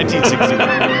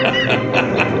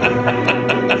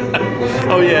 1961.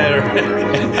 Oh, yeah.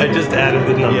 Right. I just added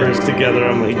the numbers together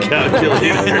on my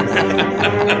calculator.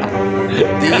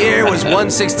 The year was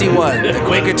 161. The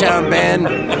Quakertown Band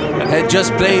had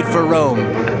just played for Rome.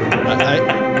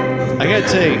 I gotta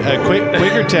say,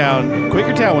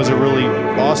 Quakertown was a really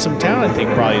awesome town, I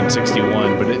think, probably in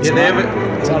 61, but it's,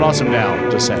 it's not awesome now,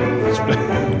 just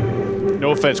saying. No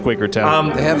offense,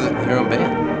 Quakertown. They have their own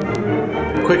band.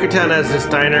 Quakertown has this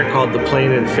diner called The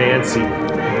Plain and Fancy.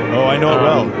 Oh, I know it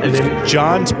well. And then,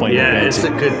 John's Plain and Fancy. It's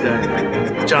a good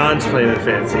diner. John's Plain and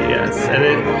Fancy, yes. And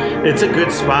it's a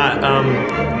good spot.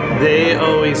 They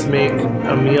always make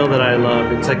a meal that I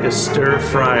love. It's like a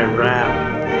stir-fry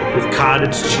wrap with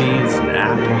cottage cheese and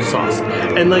applesauce.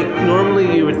 And like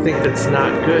normally you would think that's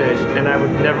not good, and I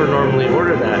would never normally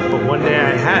order that. But one day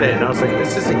I had it, and I was like,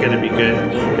 this isn't going to be good.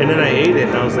 And then I ate it,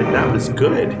 and I was like, that was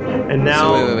good. And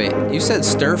now... So wait. You said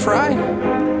stir-fry?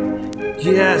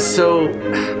 Yeah, so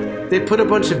they put a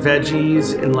bunch of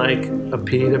veggies in like a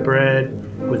pita bread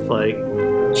with like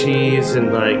cheese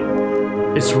and like...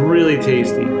 It's really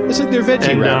tasty. It's like their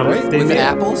veggie wrap, right? With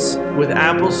apples? With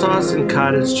applesauce and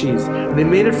cottage cheese. And they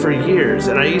made it for years,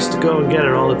 and I used to go and get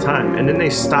it all the time. And then they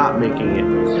stopped making it.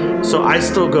 So I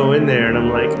still go in there, and I'm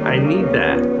like, I need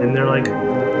that. And they're like,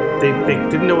 they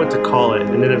didn't know what to call it.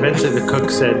 And then eventually the cook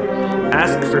said,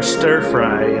 ask for stir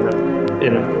fry in a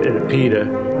pita,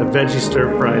 a veggie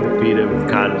stir fry in a pita with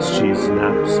cottage cheese and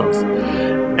applesauce.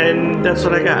 And that's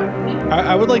what I got.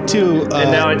 I would like to.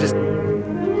 And now I just.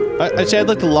 I'd say I'd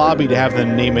like to lobby to have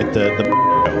them name it the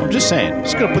I'm just saying.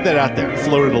 Just gonna put that out there.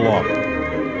 Float it along.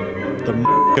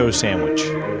 The sandwich.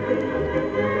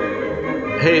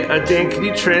 Hey, Dan, can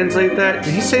you translate that?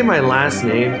 Did he say my last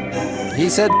name? He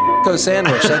said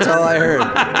sandwich. That's all I heard.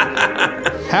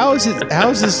 How is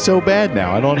this so bad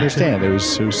now? I don't understand. It was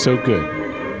so good.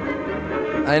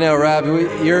 I know, Rob.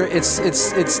 It's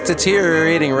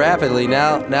deteriorating rapidly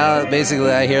now. Now, basically,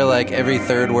 I hear like every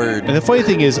third word. And the funny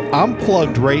thing is, I'm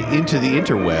plugged right into the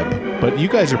interweb, but you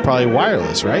guys are probably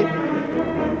wireless, right?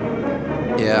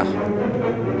 Yeah.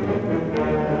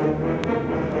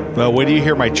 Well, when do you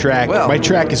hear my track? Well, my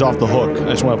track is off the hook. I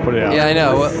just want to put it out. Yeah, I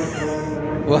know.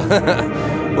 Well,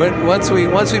 once we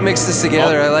mix this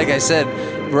together, like I said,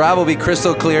 Rob will be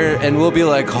crystal clear, and we'll be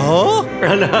like, huh?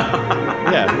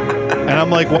 Yeah. And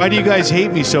I'm like, why do you guys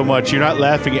hate me so much? You're not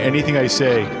laughing at anything I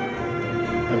say.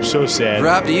 I'm so sad.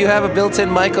 Rob, do you have a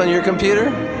built-in mic on your computer?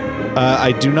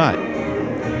 I do not.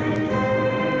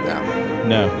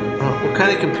 No. Oh, what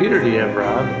kind of computer do you have,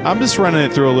 Rob? I'm just running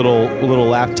it through a little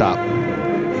laptop.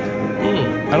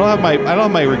 I don't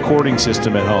have my recording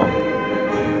system at home.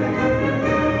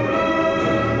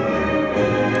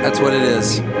 That's what it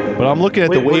is. But I'm looking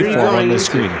at the Wait, where are you waveform on going the into?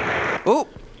 screen. Oh,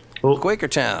 Oh.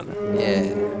 Quakertown.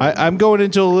 Yeah. I'm going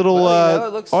into a little Well, you know,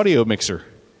 it looks- audio mixer,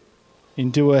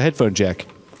 into a headphone jack.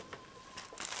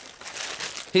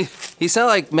 He sounded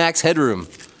like Max Headroom.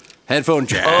 Headphone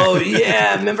jack. Oh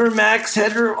yeah, remember Max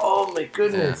Headroom? Oh my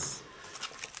goodness,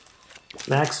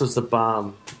 Max was the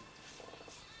bomb.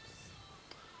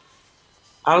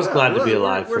 I was glad to be look,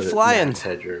 alive we're for the flying. Max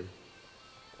Headroom.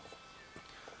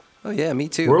 Oh yeah, me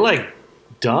too. We're like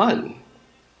done.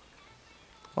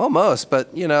 Almost,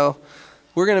 but you know,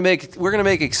 we're gonna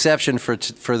make exception for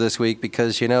this week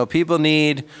because you know people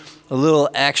need a little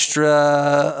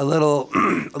extra, a little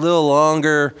a little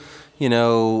longer, you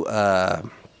know,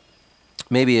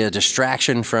 maybe a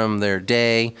distraction from their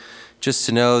day, just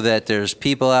to know that there's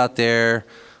people out there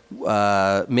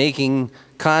making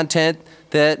content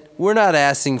that we're not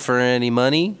asking for any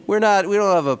money. We don't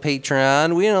have a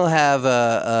Patreon. We don't have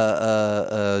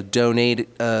a donate.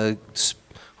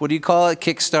 What do you call it?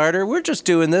 Kickstarter. We're just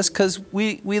doing this because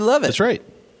we love it. That's right.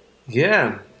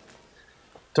 Yeah.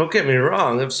 Don't get me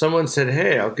wrong. If someone said,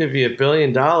 "Hey, I'll give you $1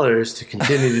 billion to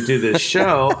continue to do this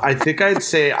show," I think I'd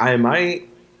say I might.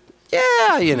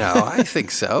 Yeah, you know, I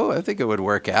think so. I think it would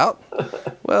work out.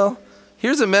 Well,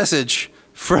 here's a message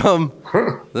from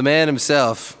the man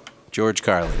himself, George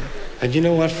Carlin. And you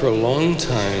know what? For a long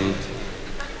time,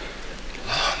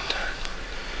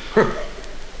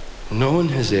 no one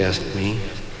has asked me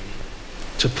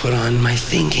to put on my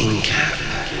thinking cap.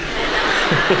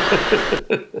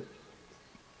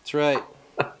 That's right.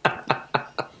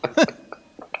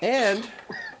 And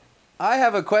I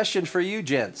have a question for you,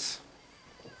 gents.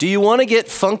 Do you want to get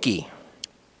funky?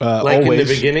 Like Always. in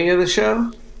the beginning of the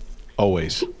show?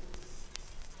 Always.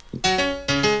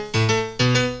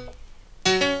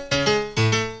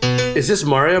 Is this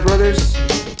Mario Brothers?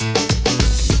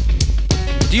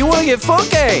 Do you want to get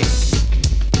funky?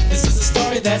 This is a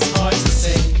story that's hard to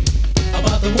say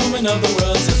about the woman of the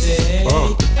world today.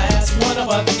 Oh. I asked one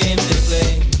about the games they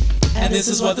play, and this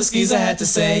is what the skeezer had to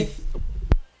say.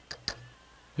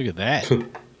 Look at that. Man,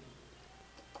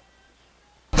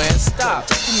 stop.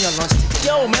 Give me your lunch.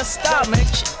 Yo, man, stop, man.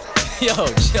 Yo,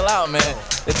 chill out, man.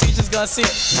 The teacher's gonna see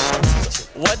it.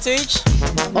 What, teach?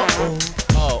 Uh-oh.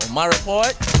 Oh, my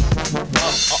report?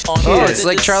 Oh, it's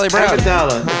like Charlie Brown.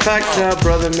 $1. Fact now,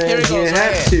 brother man, Here it you goes,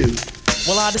 have right to.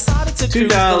 Well, I decided to $2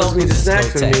 choose the local means a snack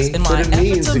for discotheques me, in but my it effort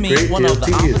means to a meet great one deal of the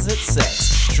to you. opposite sex.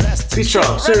 Dressed to Be strong,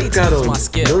 chill, serve ready to God use only. my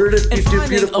skill In order to in keep you finding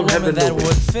beautiful, a woman heaven that open.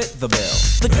 would fit the bill.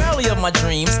 The girlie of my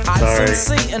dreams, I'd Sorry. soon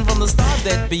see, and from the start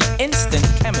there'd be instant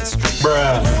chemistry.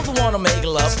 Bruh. Both wanna make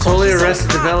love. Totally She's so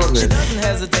Arrested hot, Development. She doesn't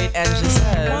hesitate and she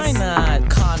says, "Why not?"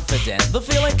 Confident, the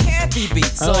feeling can't be beat.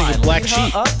 So like I the Black lead her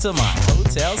Sheep. up to my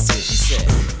hotel suite. She said,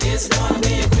 "It's gonna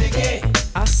be a quickie."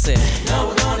 I said, "No,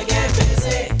 we're gonna get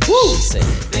busy." Woo. She said,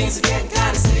 "Things are getting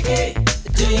kinda sticky.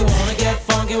 Do you wanna get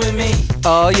funky with me?"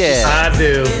 Oh yeah. I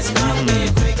do. It's gonna be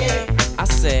a quickie. I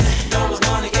said, "No, we're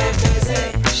gonna get busy."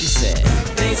 She said,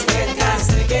 "Things are getting kinda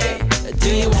sticky. Do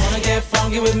you wanna get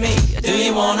funky with me? Do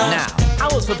you wanna?" Now, I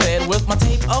was prepared with my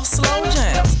tape of slow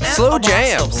jams. And Slow a box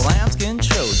jams. of lambskin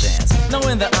Trojans.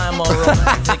 Knowing that I'm a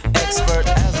romantic expert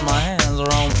as my hands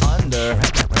roam under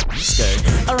skirt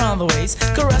around the waist,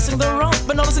 caressing the rump,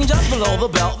 but noticing just below the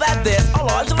belt that there's a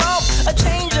large lump. A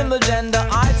change in the gender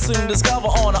I'd soon discover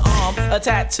on an arm, a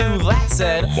tattoo that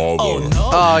said, "Oh no."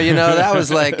 Oh, you know, that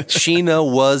was like Sheena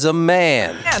was a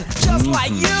man. And just like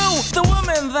you, the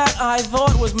woman that I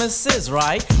thought was Mrs.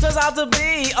 Right turns out to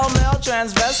be a male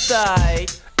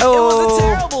transvestite. It was Oh. a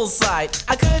terrible sight.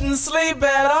 I couldn't sleep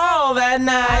at all that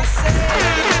night.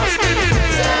 She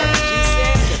said,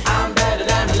 "I'm better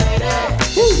than a lady."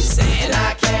 She said,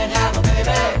 "I can't have a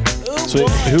baby." Ooh, So boy,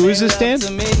 who is this, up Dan?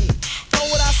 to me. Know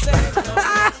what I said?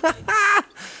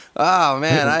 Oh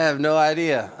man, I have no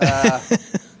idea.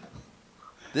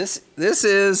 This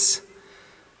is.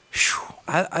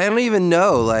 I don't even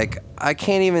know. Like I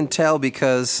can't even tell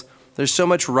because there's so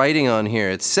much writing on here.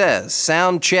 It says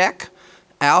sound check,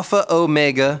 Alpha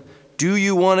Omega. Do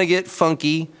you want to get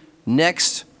funky?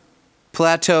 Next,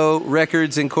 Plateau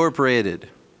Records Incorporated.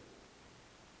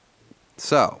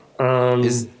 So,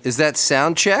 is that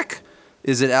sound check?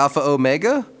 Is it Alpha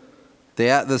Omega?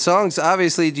 The song's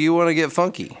obviously "Do You Want to Get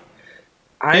Funky?"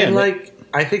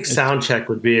 I think Soundcheck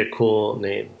would be a cool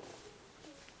name.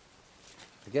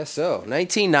 I guess so.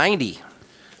 1990.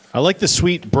 I like the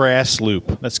sweet brass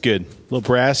loop. That's good. Little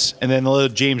brass, and then a little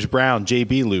James Brown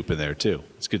JB loop in there too.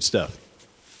 It's good stuff.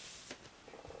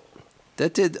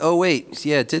 That did. Oh wait,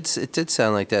 yeah, it did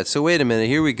sound like that. So wait a minute.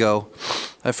 Here we go.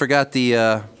 I forgot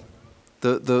the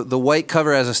white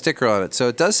cover has a sticker on it. So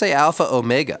it does say Alpha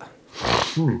Omega,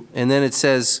 and then it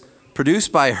says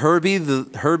produced by Herbie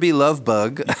Love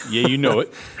Bug. Yeah, you know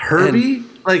it. Herbie,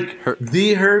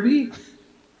 the Herbie.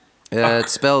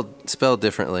 It's spelled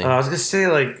differently. I was gonna say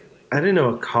I didn't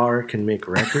know a car can make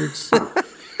records.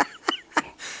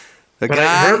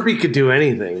 Herbie could do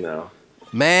anything though.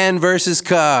 Man versus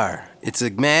car. It's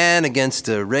a man against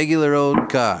a regular old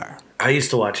car. I used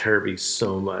to watch Herbie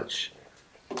so much.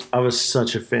 I was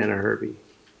such a fan of Herbie.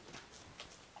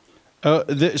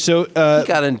 He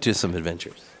got into some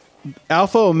adventures.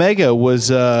 Alpha Omega was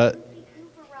looks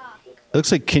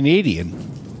like Canadian.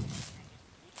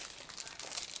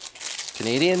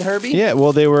 Canadian Herbie? Yeah,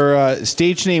 well, they were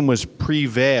stage name was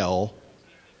Prevail,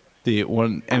 the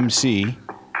one MC.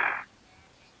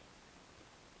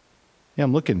 Yeah,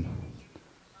 I'm looking.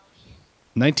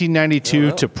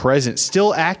 1992 to present,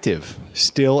 still active,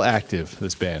 this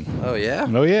band. Oh yeah?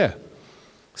 Oh yeah.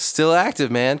 Still active,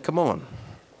 man. Come on.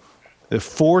 The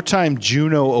 4-time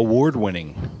Juno Award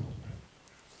winning.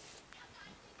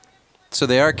 So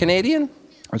they are Canadian?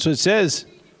 That's what it says.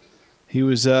 He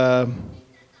was but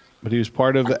he was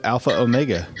part of Alpha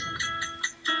Omega.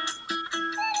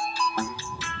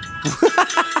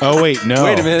 Oh wait, no.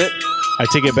 Wait a minute. I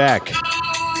take it back.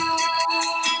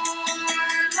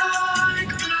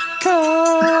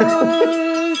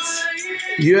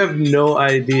 You have no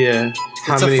idea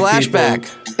how It's a many flashback.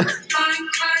 people.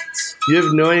 You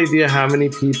have no idea how many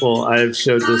people I have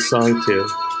showed this song to.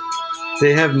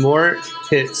 They have more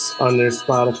hits on their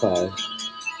Spotify.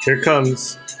 Here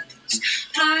comes.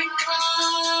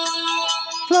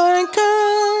 Flying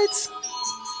kites.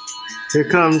 Here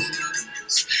comes.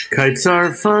 Kites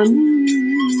are fun.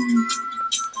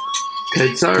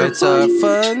 Kites are Kites fun. are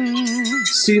fun.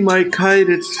 See my kite,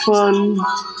 it's fun.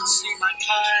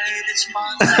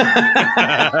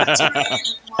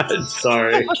 I'm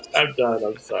sorry. I'm done.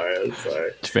 I'm sorry.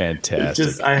 It's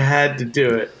fantastic. I had to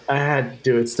do it.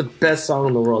 It's the best song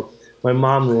in the world. My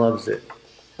mom loves it.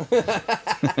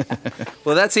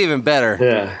 Well, that's even better.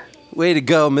 Yeah. Way to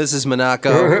go, Mrs.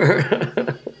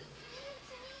 Monaco.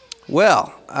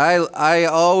 Well,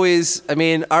 I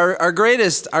mean, our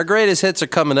greatest hits are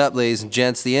coming up, ladies and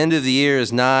gents. The end of the year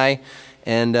is nigh,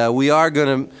 and we are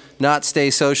going to not stay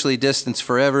socially distanced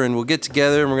forever, and we'll get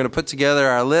together and we're going to put together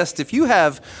our list. If you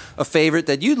have a favorite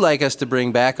that you'd like us to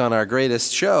bring back on our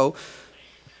greatest show,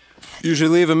 you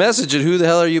should leave a message at Who the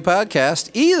Hell Are You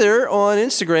Podcast, either on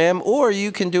Instagram, or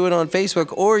you can do it on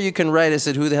Facebook, or you can write us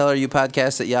at Who the Hell Are You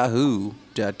Podcast at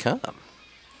yahoo.com.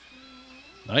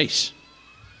 Nice.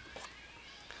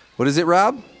 What is it,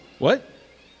 Rob? What?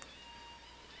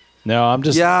 No, I'm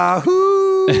just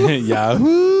Yahoo!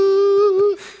 Yahoo!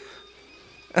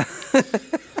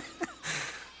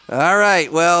 All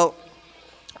right, well,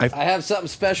 I have something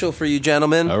special for you,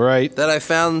 gentlemen. All right. That I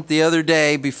found the other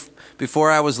day before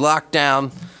I was locked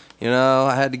down. You know,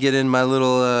 I had to get in my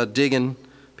little digging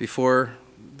before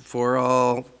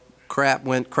all crap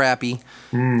went crappy.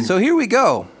 So here we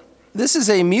go. This is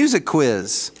a music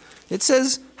quiz. It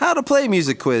says, how to play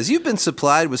music quiz. You've been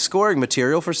supplied with scoring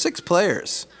material for 6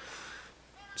 players.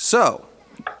 So,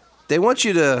 they want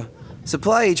you to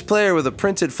supply each player with a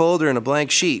printed folder and a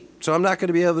blank sheet. So I'm not going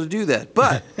to be able to do that.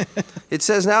 But it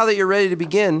says now that you're ready to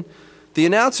begin, the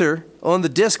announcer on the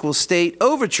disc will state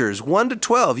overtures 1 to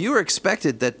 12. You are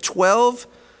expected that 12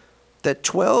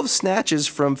 snatches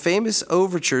from famous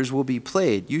overtures will be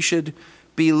played. You should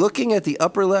be looking at the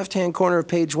upper left-hand corner of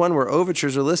page 1 where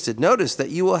overtures are listed. Notice that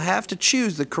you will have to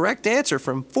choose the correct answer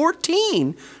from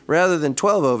 14 rather than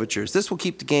 12 overtures. This will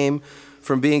keep the game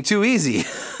from being too easy.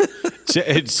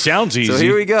 It sounds easy. So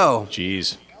here we go.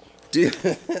 Jeez.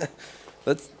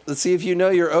 Let's see if you know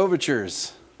your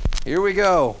overtures. Here we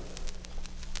go.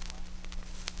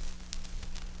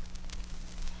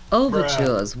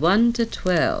 Overtures 1 to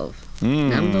 12.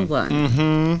 Number 1.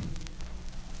 Mm-hmm.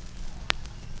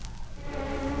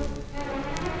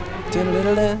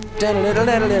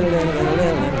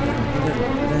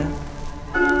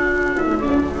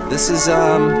 This is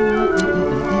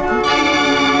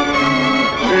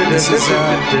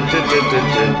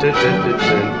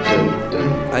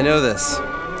I know this.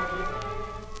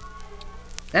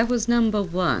 That was number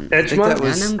 1. I think that Now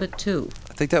was number 2.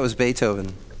 I think that was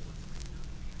Beethoven.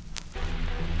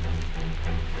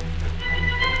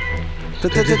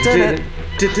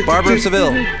 Barbara of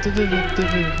Seville.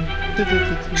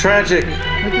 Tragic.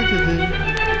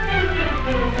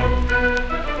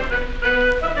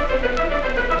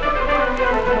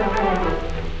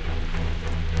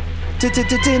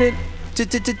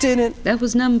 That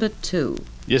was number 2.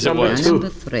 Yes, it Now was. number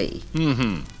 3.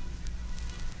 Mm-hmm.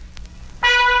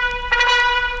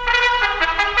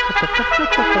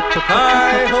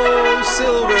 Hi ho,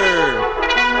 silver.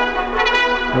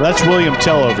 Well, that's William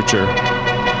Tell Overture.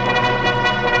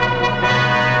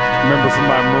 Remember from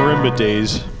my marimba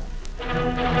days.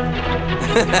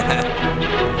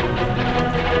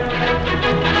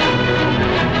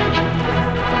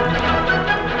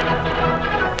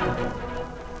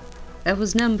 That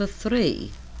was number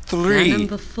 3. 3. Now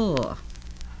number 4.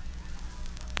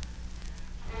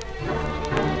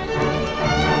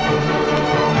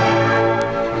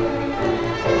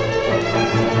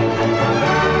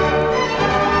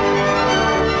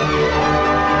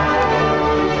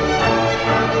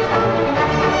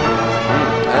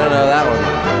 I don't know that one.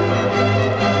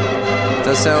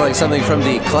 Does sound like something from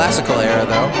the classical era,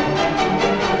 though.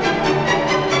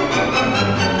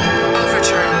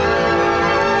 Overture.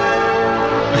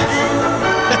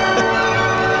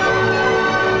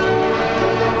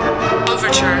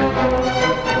 Overture.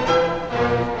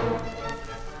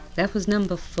 That was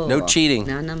number 4. No cheating.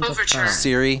 Now number Overture. 5.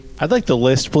 Siri. I'd like the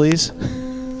list, please.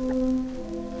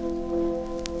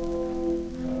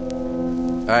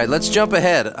 All right, let's jump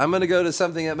ahead. I'm going to go to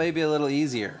something that may be a little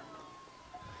easier.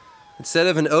 Instead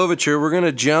of an overture, we're going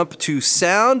to jump to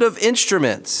Sound of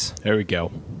Instruments. There we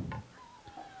go.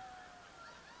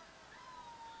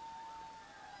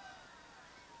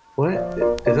 What?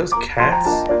 Are those cats?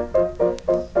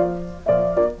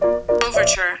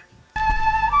 Overture.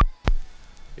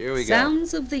 Here we go.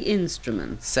 Sounds of the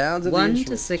instrument. Sounds of the 1 to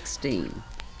instruments. 16.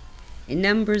 In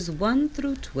numbers 1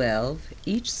 through 12,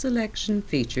 each selection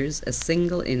features a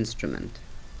single instrument.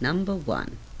 Number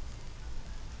 1.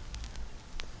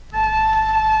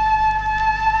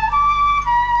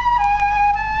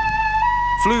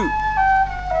 Flute.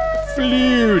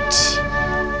 Flute.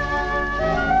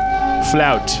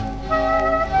 Flout.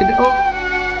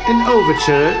 An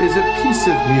overture is a piece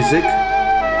of music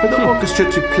for the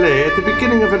orchestra to play at the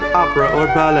beginning of an opera or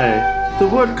ballet. The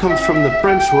word comes from the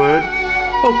French word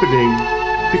opening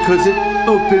because it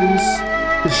opens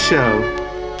the show.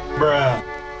 Bruh.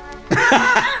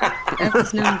 That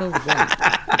was number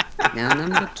 1. Now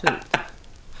number 2.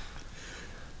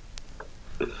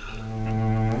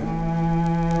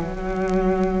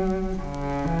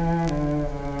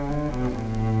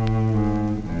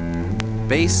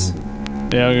 Bass.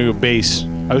 Yeah, I'm gonna go bass.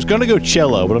 I was gonna go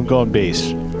cello, but I'm going bass.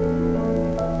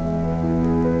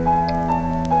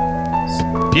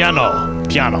 Piano.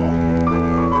 Piano.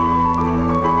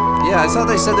 Yeah, I thought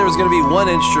they said there was going to be one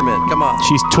instrument. Come on.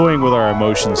 She's toying with our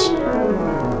emotions.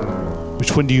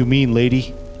 Which one do you mean,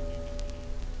 lady?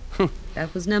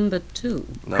 That was number 2.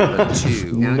 Number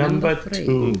 2. Now Number 3.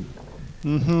 2.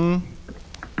 Mm-hmm.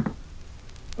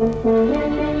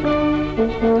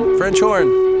 French horn.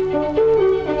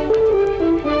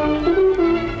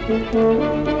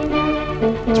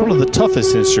 It's one of the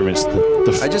toughest instruments,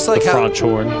 I just like the how- French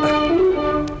horn.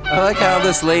 I like how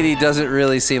this lady doesn't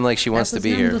really seem like she wants That to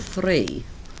was be number here. 3.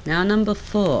 Now number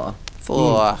 4.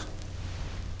 4.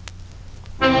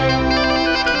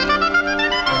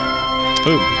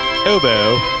 Ooh,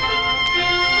 oboe.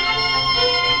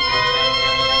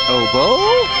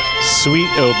 Oboe? Sweet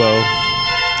oboe.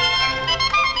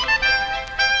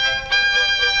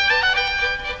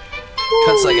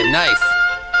 Cuts like a knife.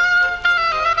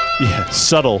 Yeah,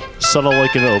 subtle. Subtle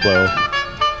like an oboe.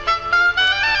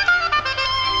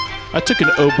 I took an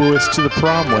oboist to the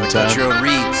prom one Cut your time. own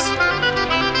reeds.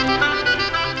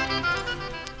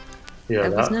 Yeah,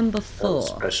 That was number that 4. was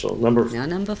special. Number Now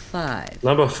number 5.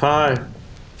 number 5.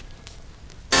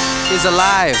 Is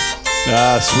alive.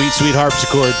 Ah, sweet, sweet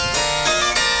harpsichord.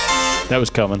 That was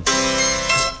coming.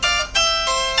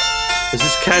 Is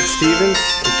this Cat Stevens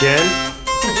again?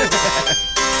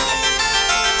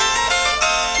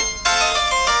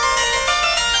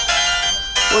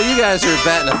 Well, you guys are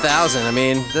batting 1,000. I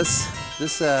mean, this. You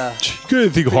got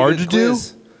anything hard to do?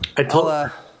 I told.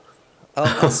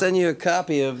 I'll send you a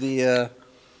copy of the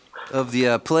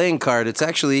playing card. It's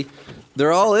actually,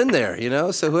 they're all in there, you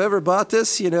know. So whoever bought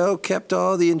this, you know, kept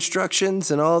all the instructions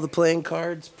and all the playing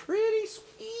cards. Pretty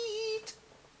sweet.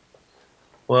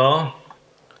 Well,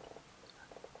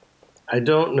 I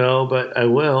don't know, but I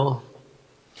will.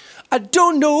 I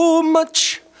don't know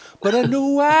much, but I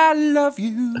know I love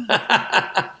you.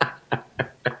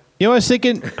 You know, I was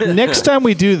thinking next time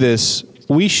we do this,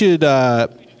 we should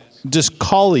just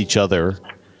call each other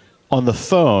on the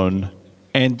phone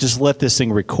and just let this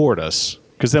thing record us,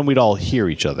 because then we'd all hear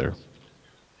each other.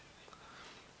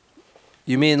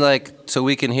 You mean like so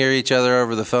we can hear each other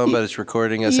over the phone, but it's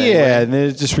recording us Yeah, anyway? and then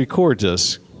it just records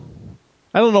us.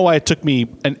 I don't know why it took me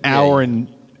an hour and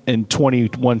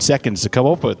 21 seconds to come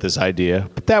up with this idea,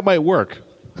 but that might work.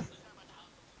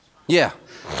 Yeah,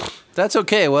 that's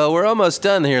okay. Well, we're almost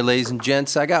done here, ladies and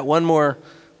gents. I got one more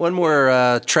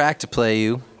track to play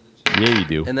you. Yeah, you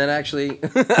do. And then actually,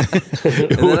 what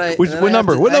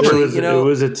number? What number? It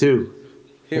was a 2.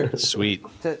 Here, sweet.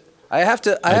 I have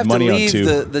to money on leave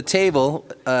 2. the table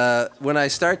when I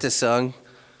start this song,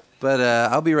 but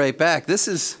I'll be right back. This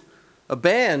is a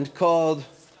band called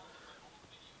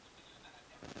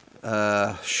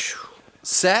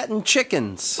Satin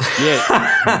Chickens.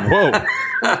 Yeah. Whoa.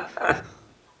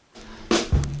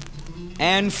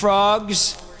 And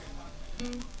frogs.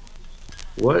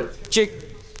 What?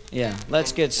 Yeah,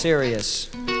 let's get serious.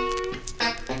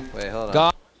 Wait, hold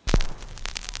on.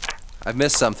 I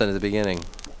missed something at the beginning.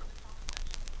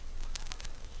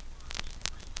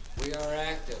 We are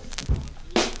active.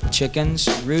 Chickens,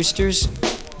 roosters,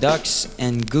 ducks,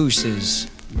 and gooses.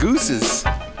 Gooses?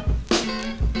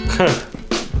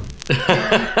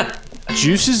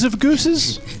 Juices of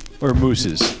gooses? Or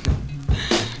mooses?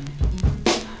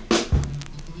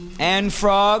 And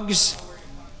frogs.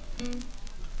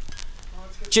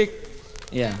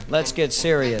 Yeah, let's get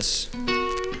serious.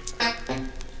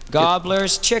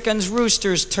 Gobblers, chickens,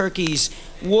 roosters, turkeys,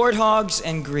 warthogs,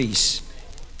 and grease.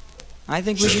 I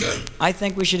think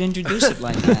we should introduce it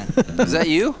like that. Is that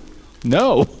you?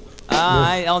 No.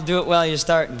 I'll do it while you're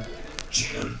starting.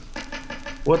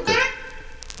 What the?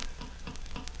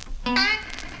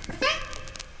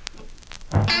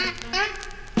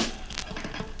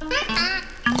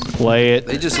 Play it.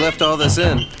 They just left all this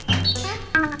in.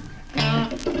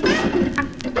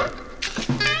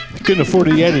 Couldn't afford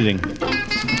the editing.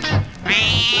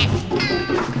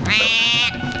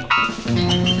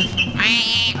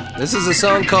 This is a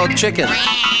song called Chicken.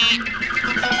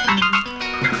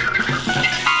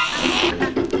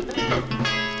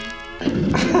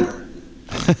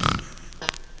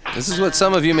 This is what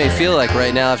some of you may feel like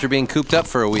right now after being cooped up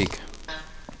for a week.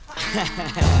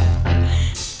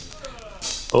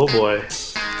 Oh boy.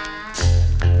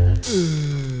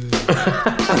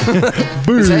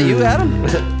 Is that you, Adam?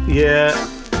 Yeah.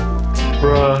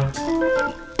 Bruh.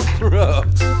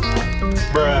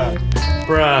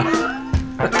 Bruh.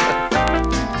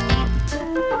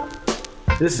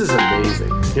 This is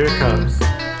amazing. Here it comes.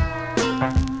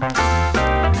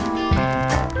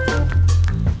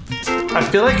 I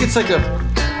feel like it's like a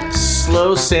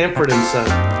slow Sanford and Son.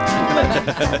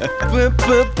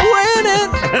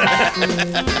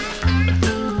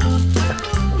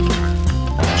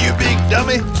 You big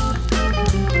dummy.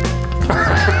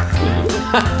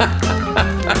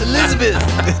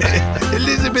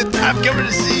 Elizabeth, I'm coming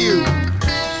to see you.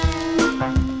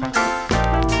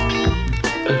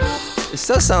 It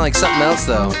does sound like something else,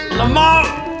 though. Lamont,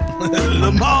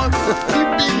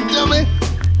 you big dummy.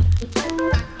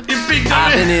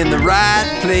 I've been in the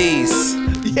right place,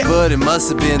 but it must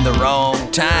have been the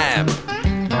wrong time.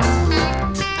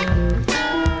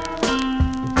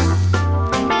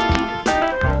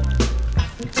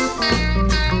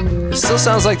 It still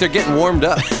sounds like they're getting warmed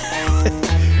up.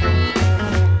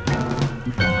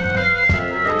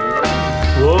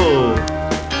 Whoa.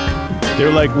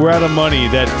 They're like, we're out of money.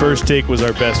 That first take was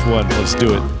our best one. Let's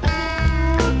do it.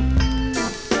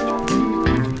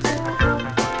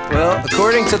 Well,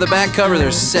 according to the back cover,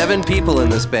 there's 7 people in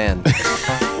this band.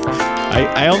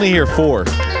 I only hear 4.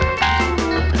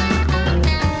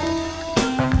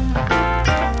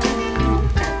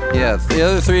 Yeah, the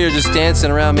other 3 are just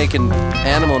dancing around making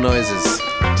animal noises.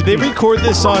 Did they record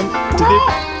this on?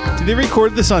 Did they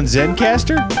record this on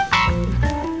Zencaster?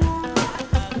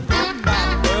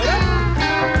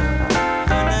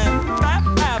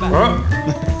 Oh.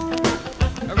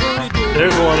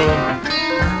 There's one of them.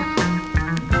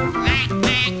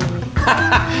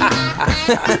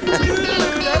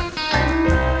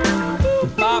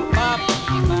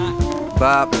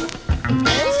 Bop.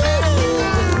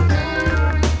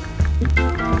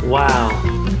 Wow.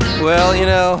 Well, you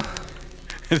know,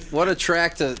 what a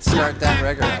track to start that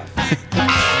record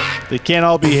off. They can't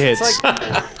all be hits.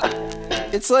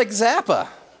 It's like Zappa.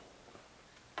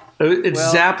 It's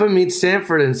Zappa meets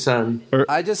Sanford and Son.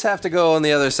 I just have to go on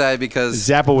the other side because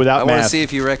Zappa without I want to math. see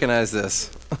if you recognize this.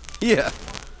 Yeah.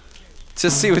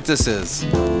 Just see what this is.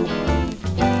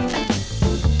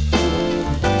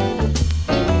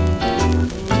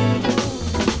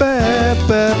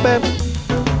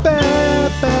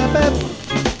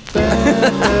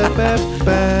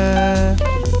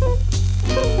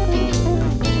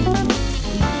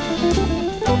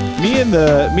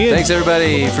 Thanks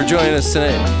everybody for joining us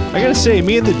tonight. I gotta say,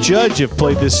 me and the Judge have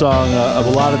played this song a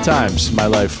lot of times in my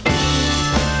life.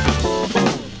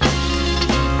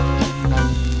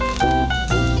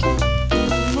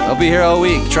 be here all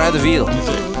week. Try the veal.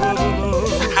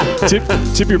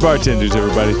 Tip your bartenders,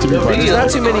 everybody. Tip your There's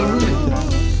bartenders.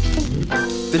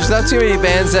 There's not too many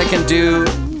bands that can do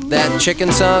that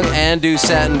chicken song and do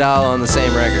Satin Doll on the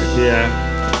same record. Yeah.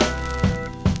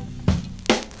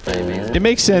 It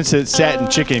makes sense that Satin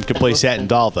Chicken could play Satin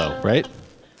Doll, though, right?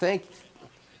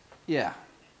 Yeah.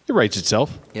 It writes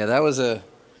itself. Yeah, that was a.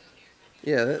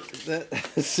 Yeah, that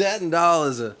Satin Doll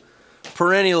is a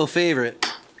perennial favorite.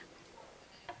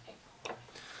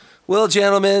 Well,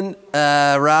 gentlemen,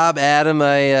 Rob, Adam,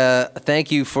 I thank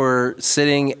you for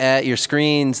sitting at your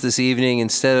screens this evening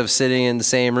instead of sitting in the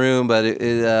same room. But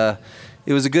it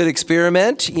was a good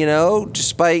experiment, you know.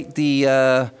 Despite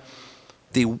the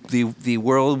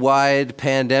worldwide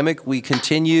pandemic, we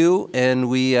continue and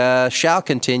we shall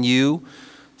continue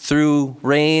through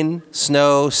rain,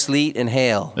 snow, sleet, and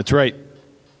hail. That's right.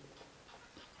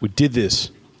 We did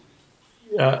this.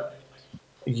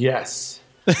 Yes.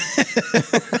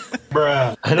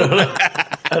 Bruh. I don't know.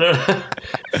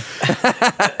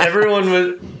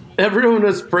 Everyone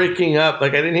was breaking up.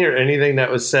 Like, I didn't hear anything that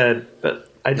was said,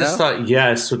 but I just thought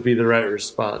yes would be the right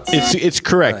response. It's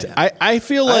correct. Oh, yeah. I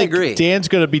feel I like agree. Dan's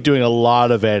going to be doing a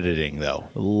lot of editing, though.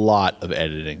 A lot of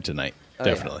editing tonight.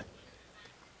 Definitely.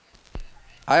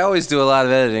 I always do a lot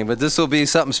of editing, but this will be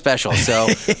something special. So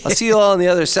I'll see you all on the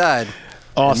other side.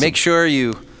 Awesome. And make sure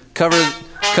you cover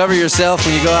yourself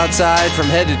when you go outside from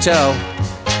head to toe.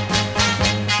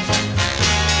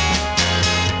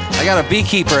 I got a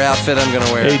beekeeper outfit I'm going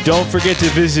to wear. Hey, don't forget to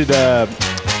visit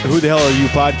Who the Hell Are You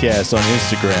podcast on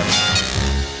Instagram.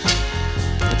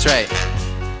 That's right.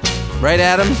 Right,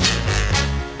 Adam?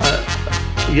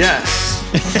 Yes.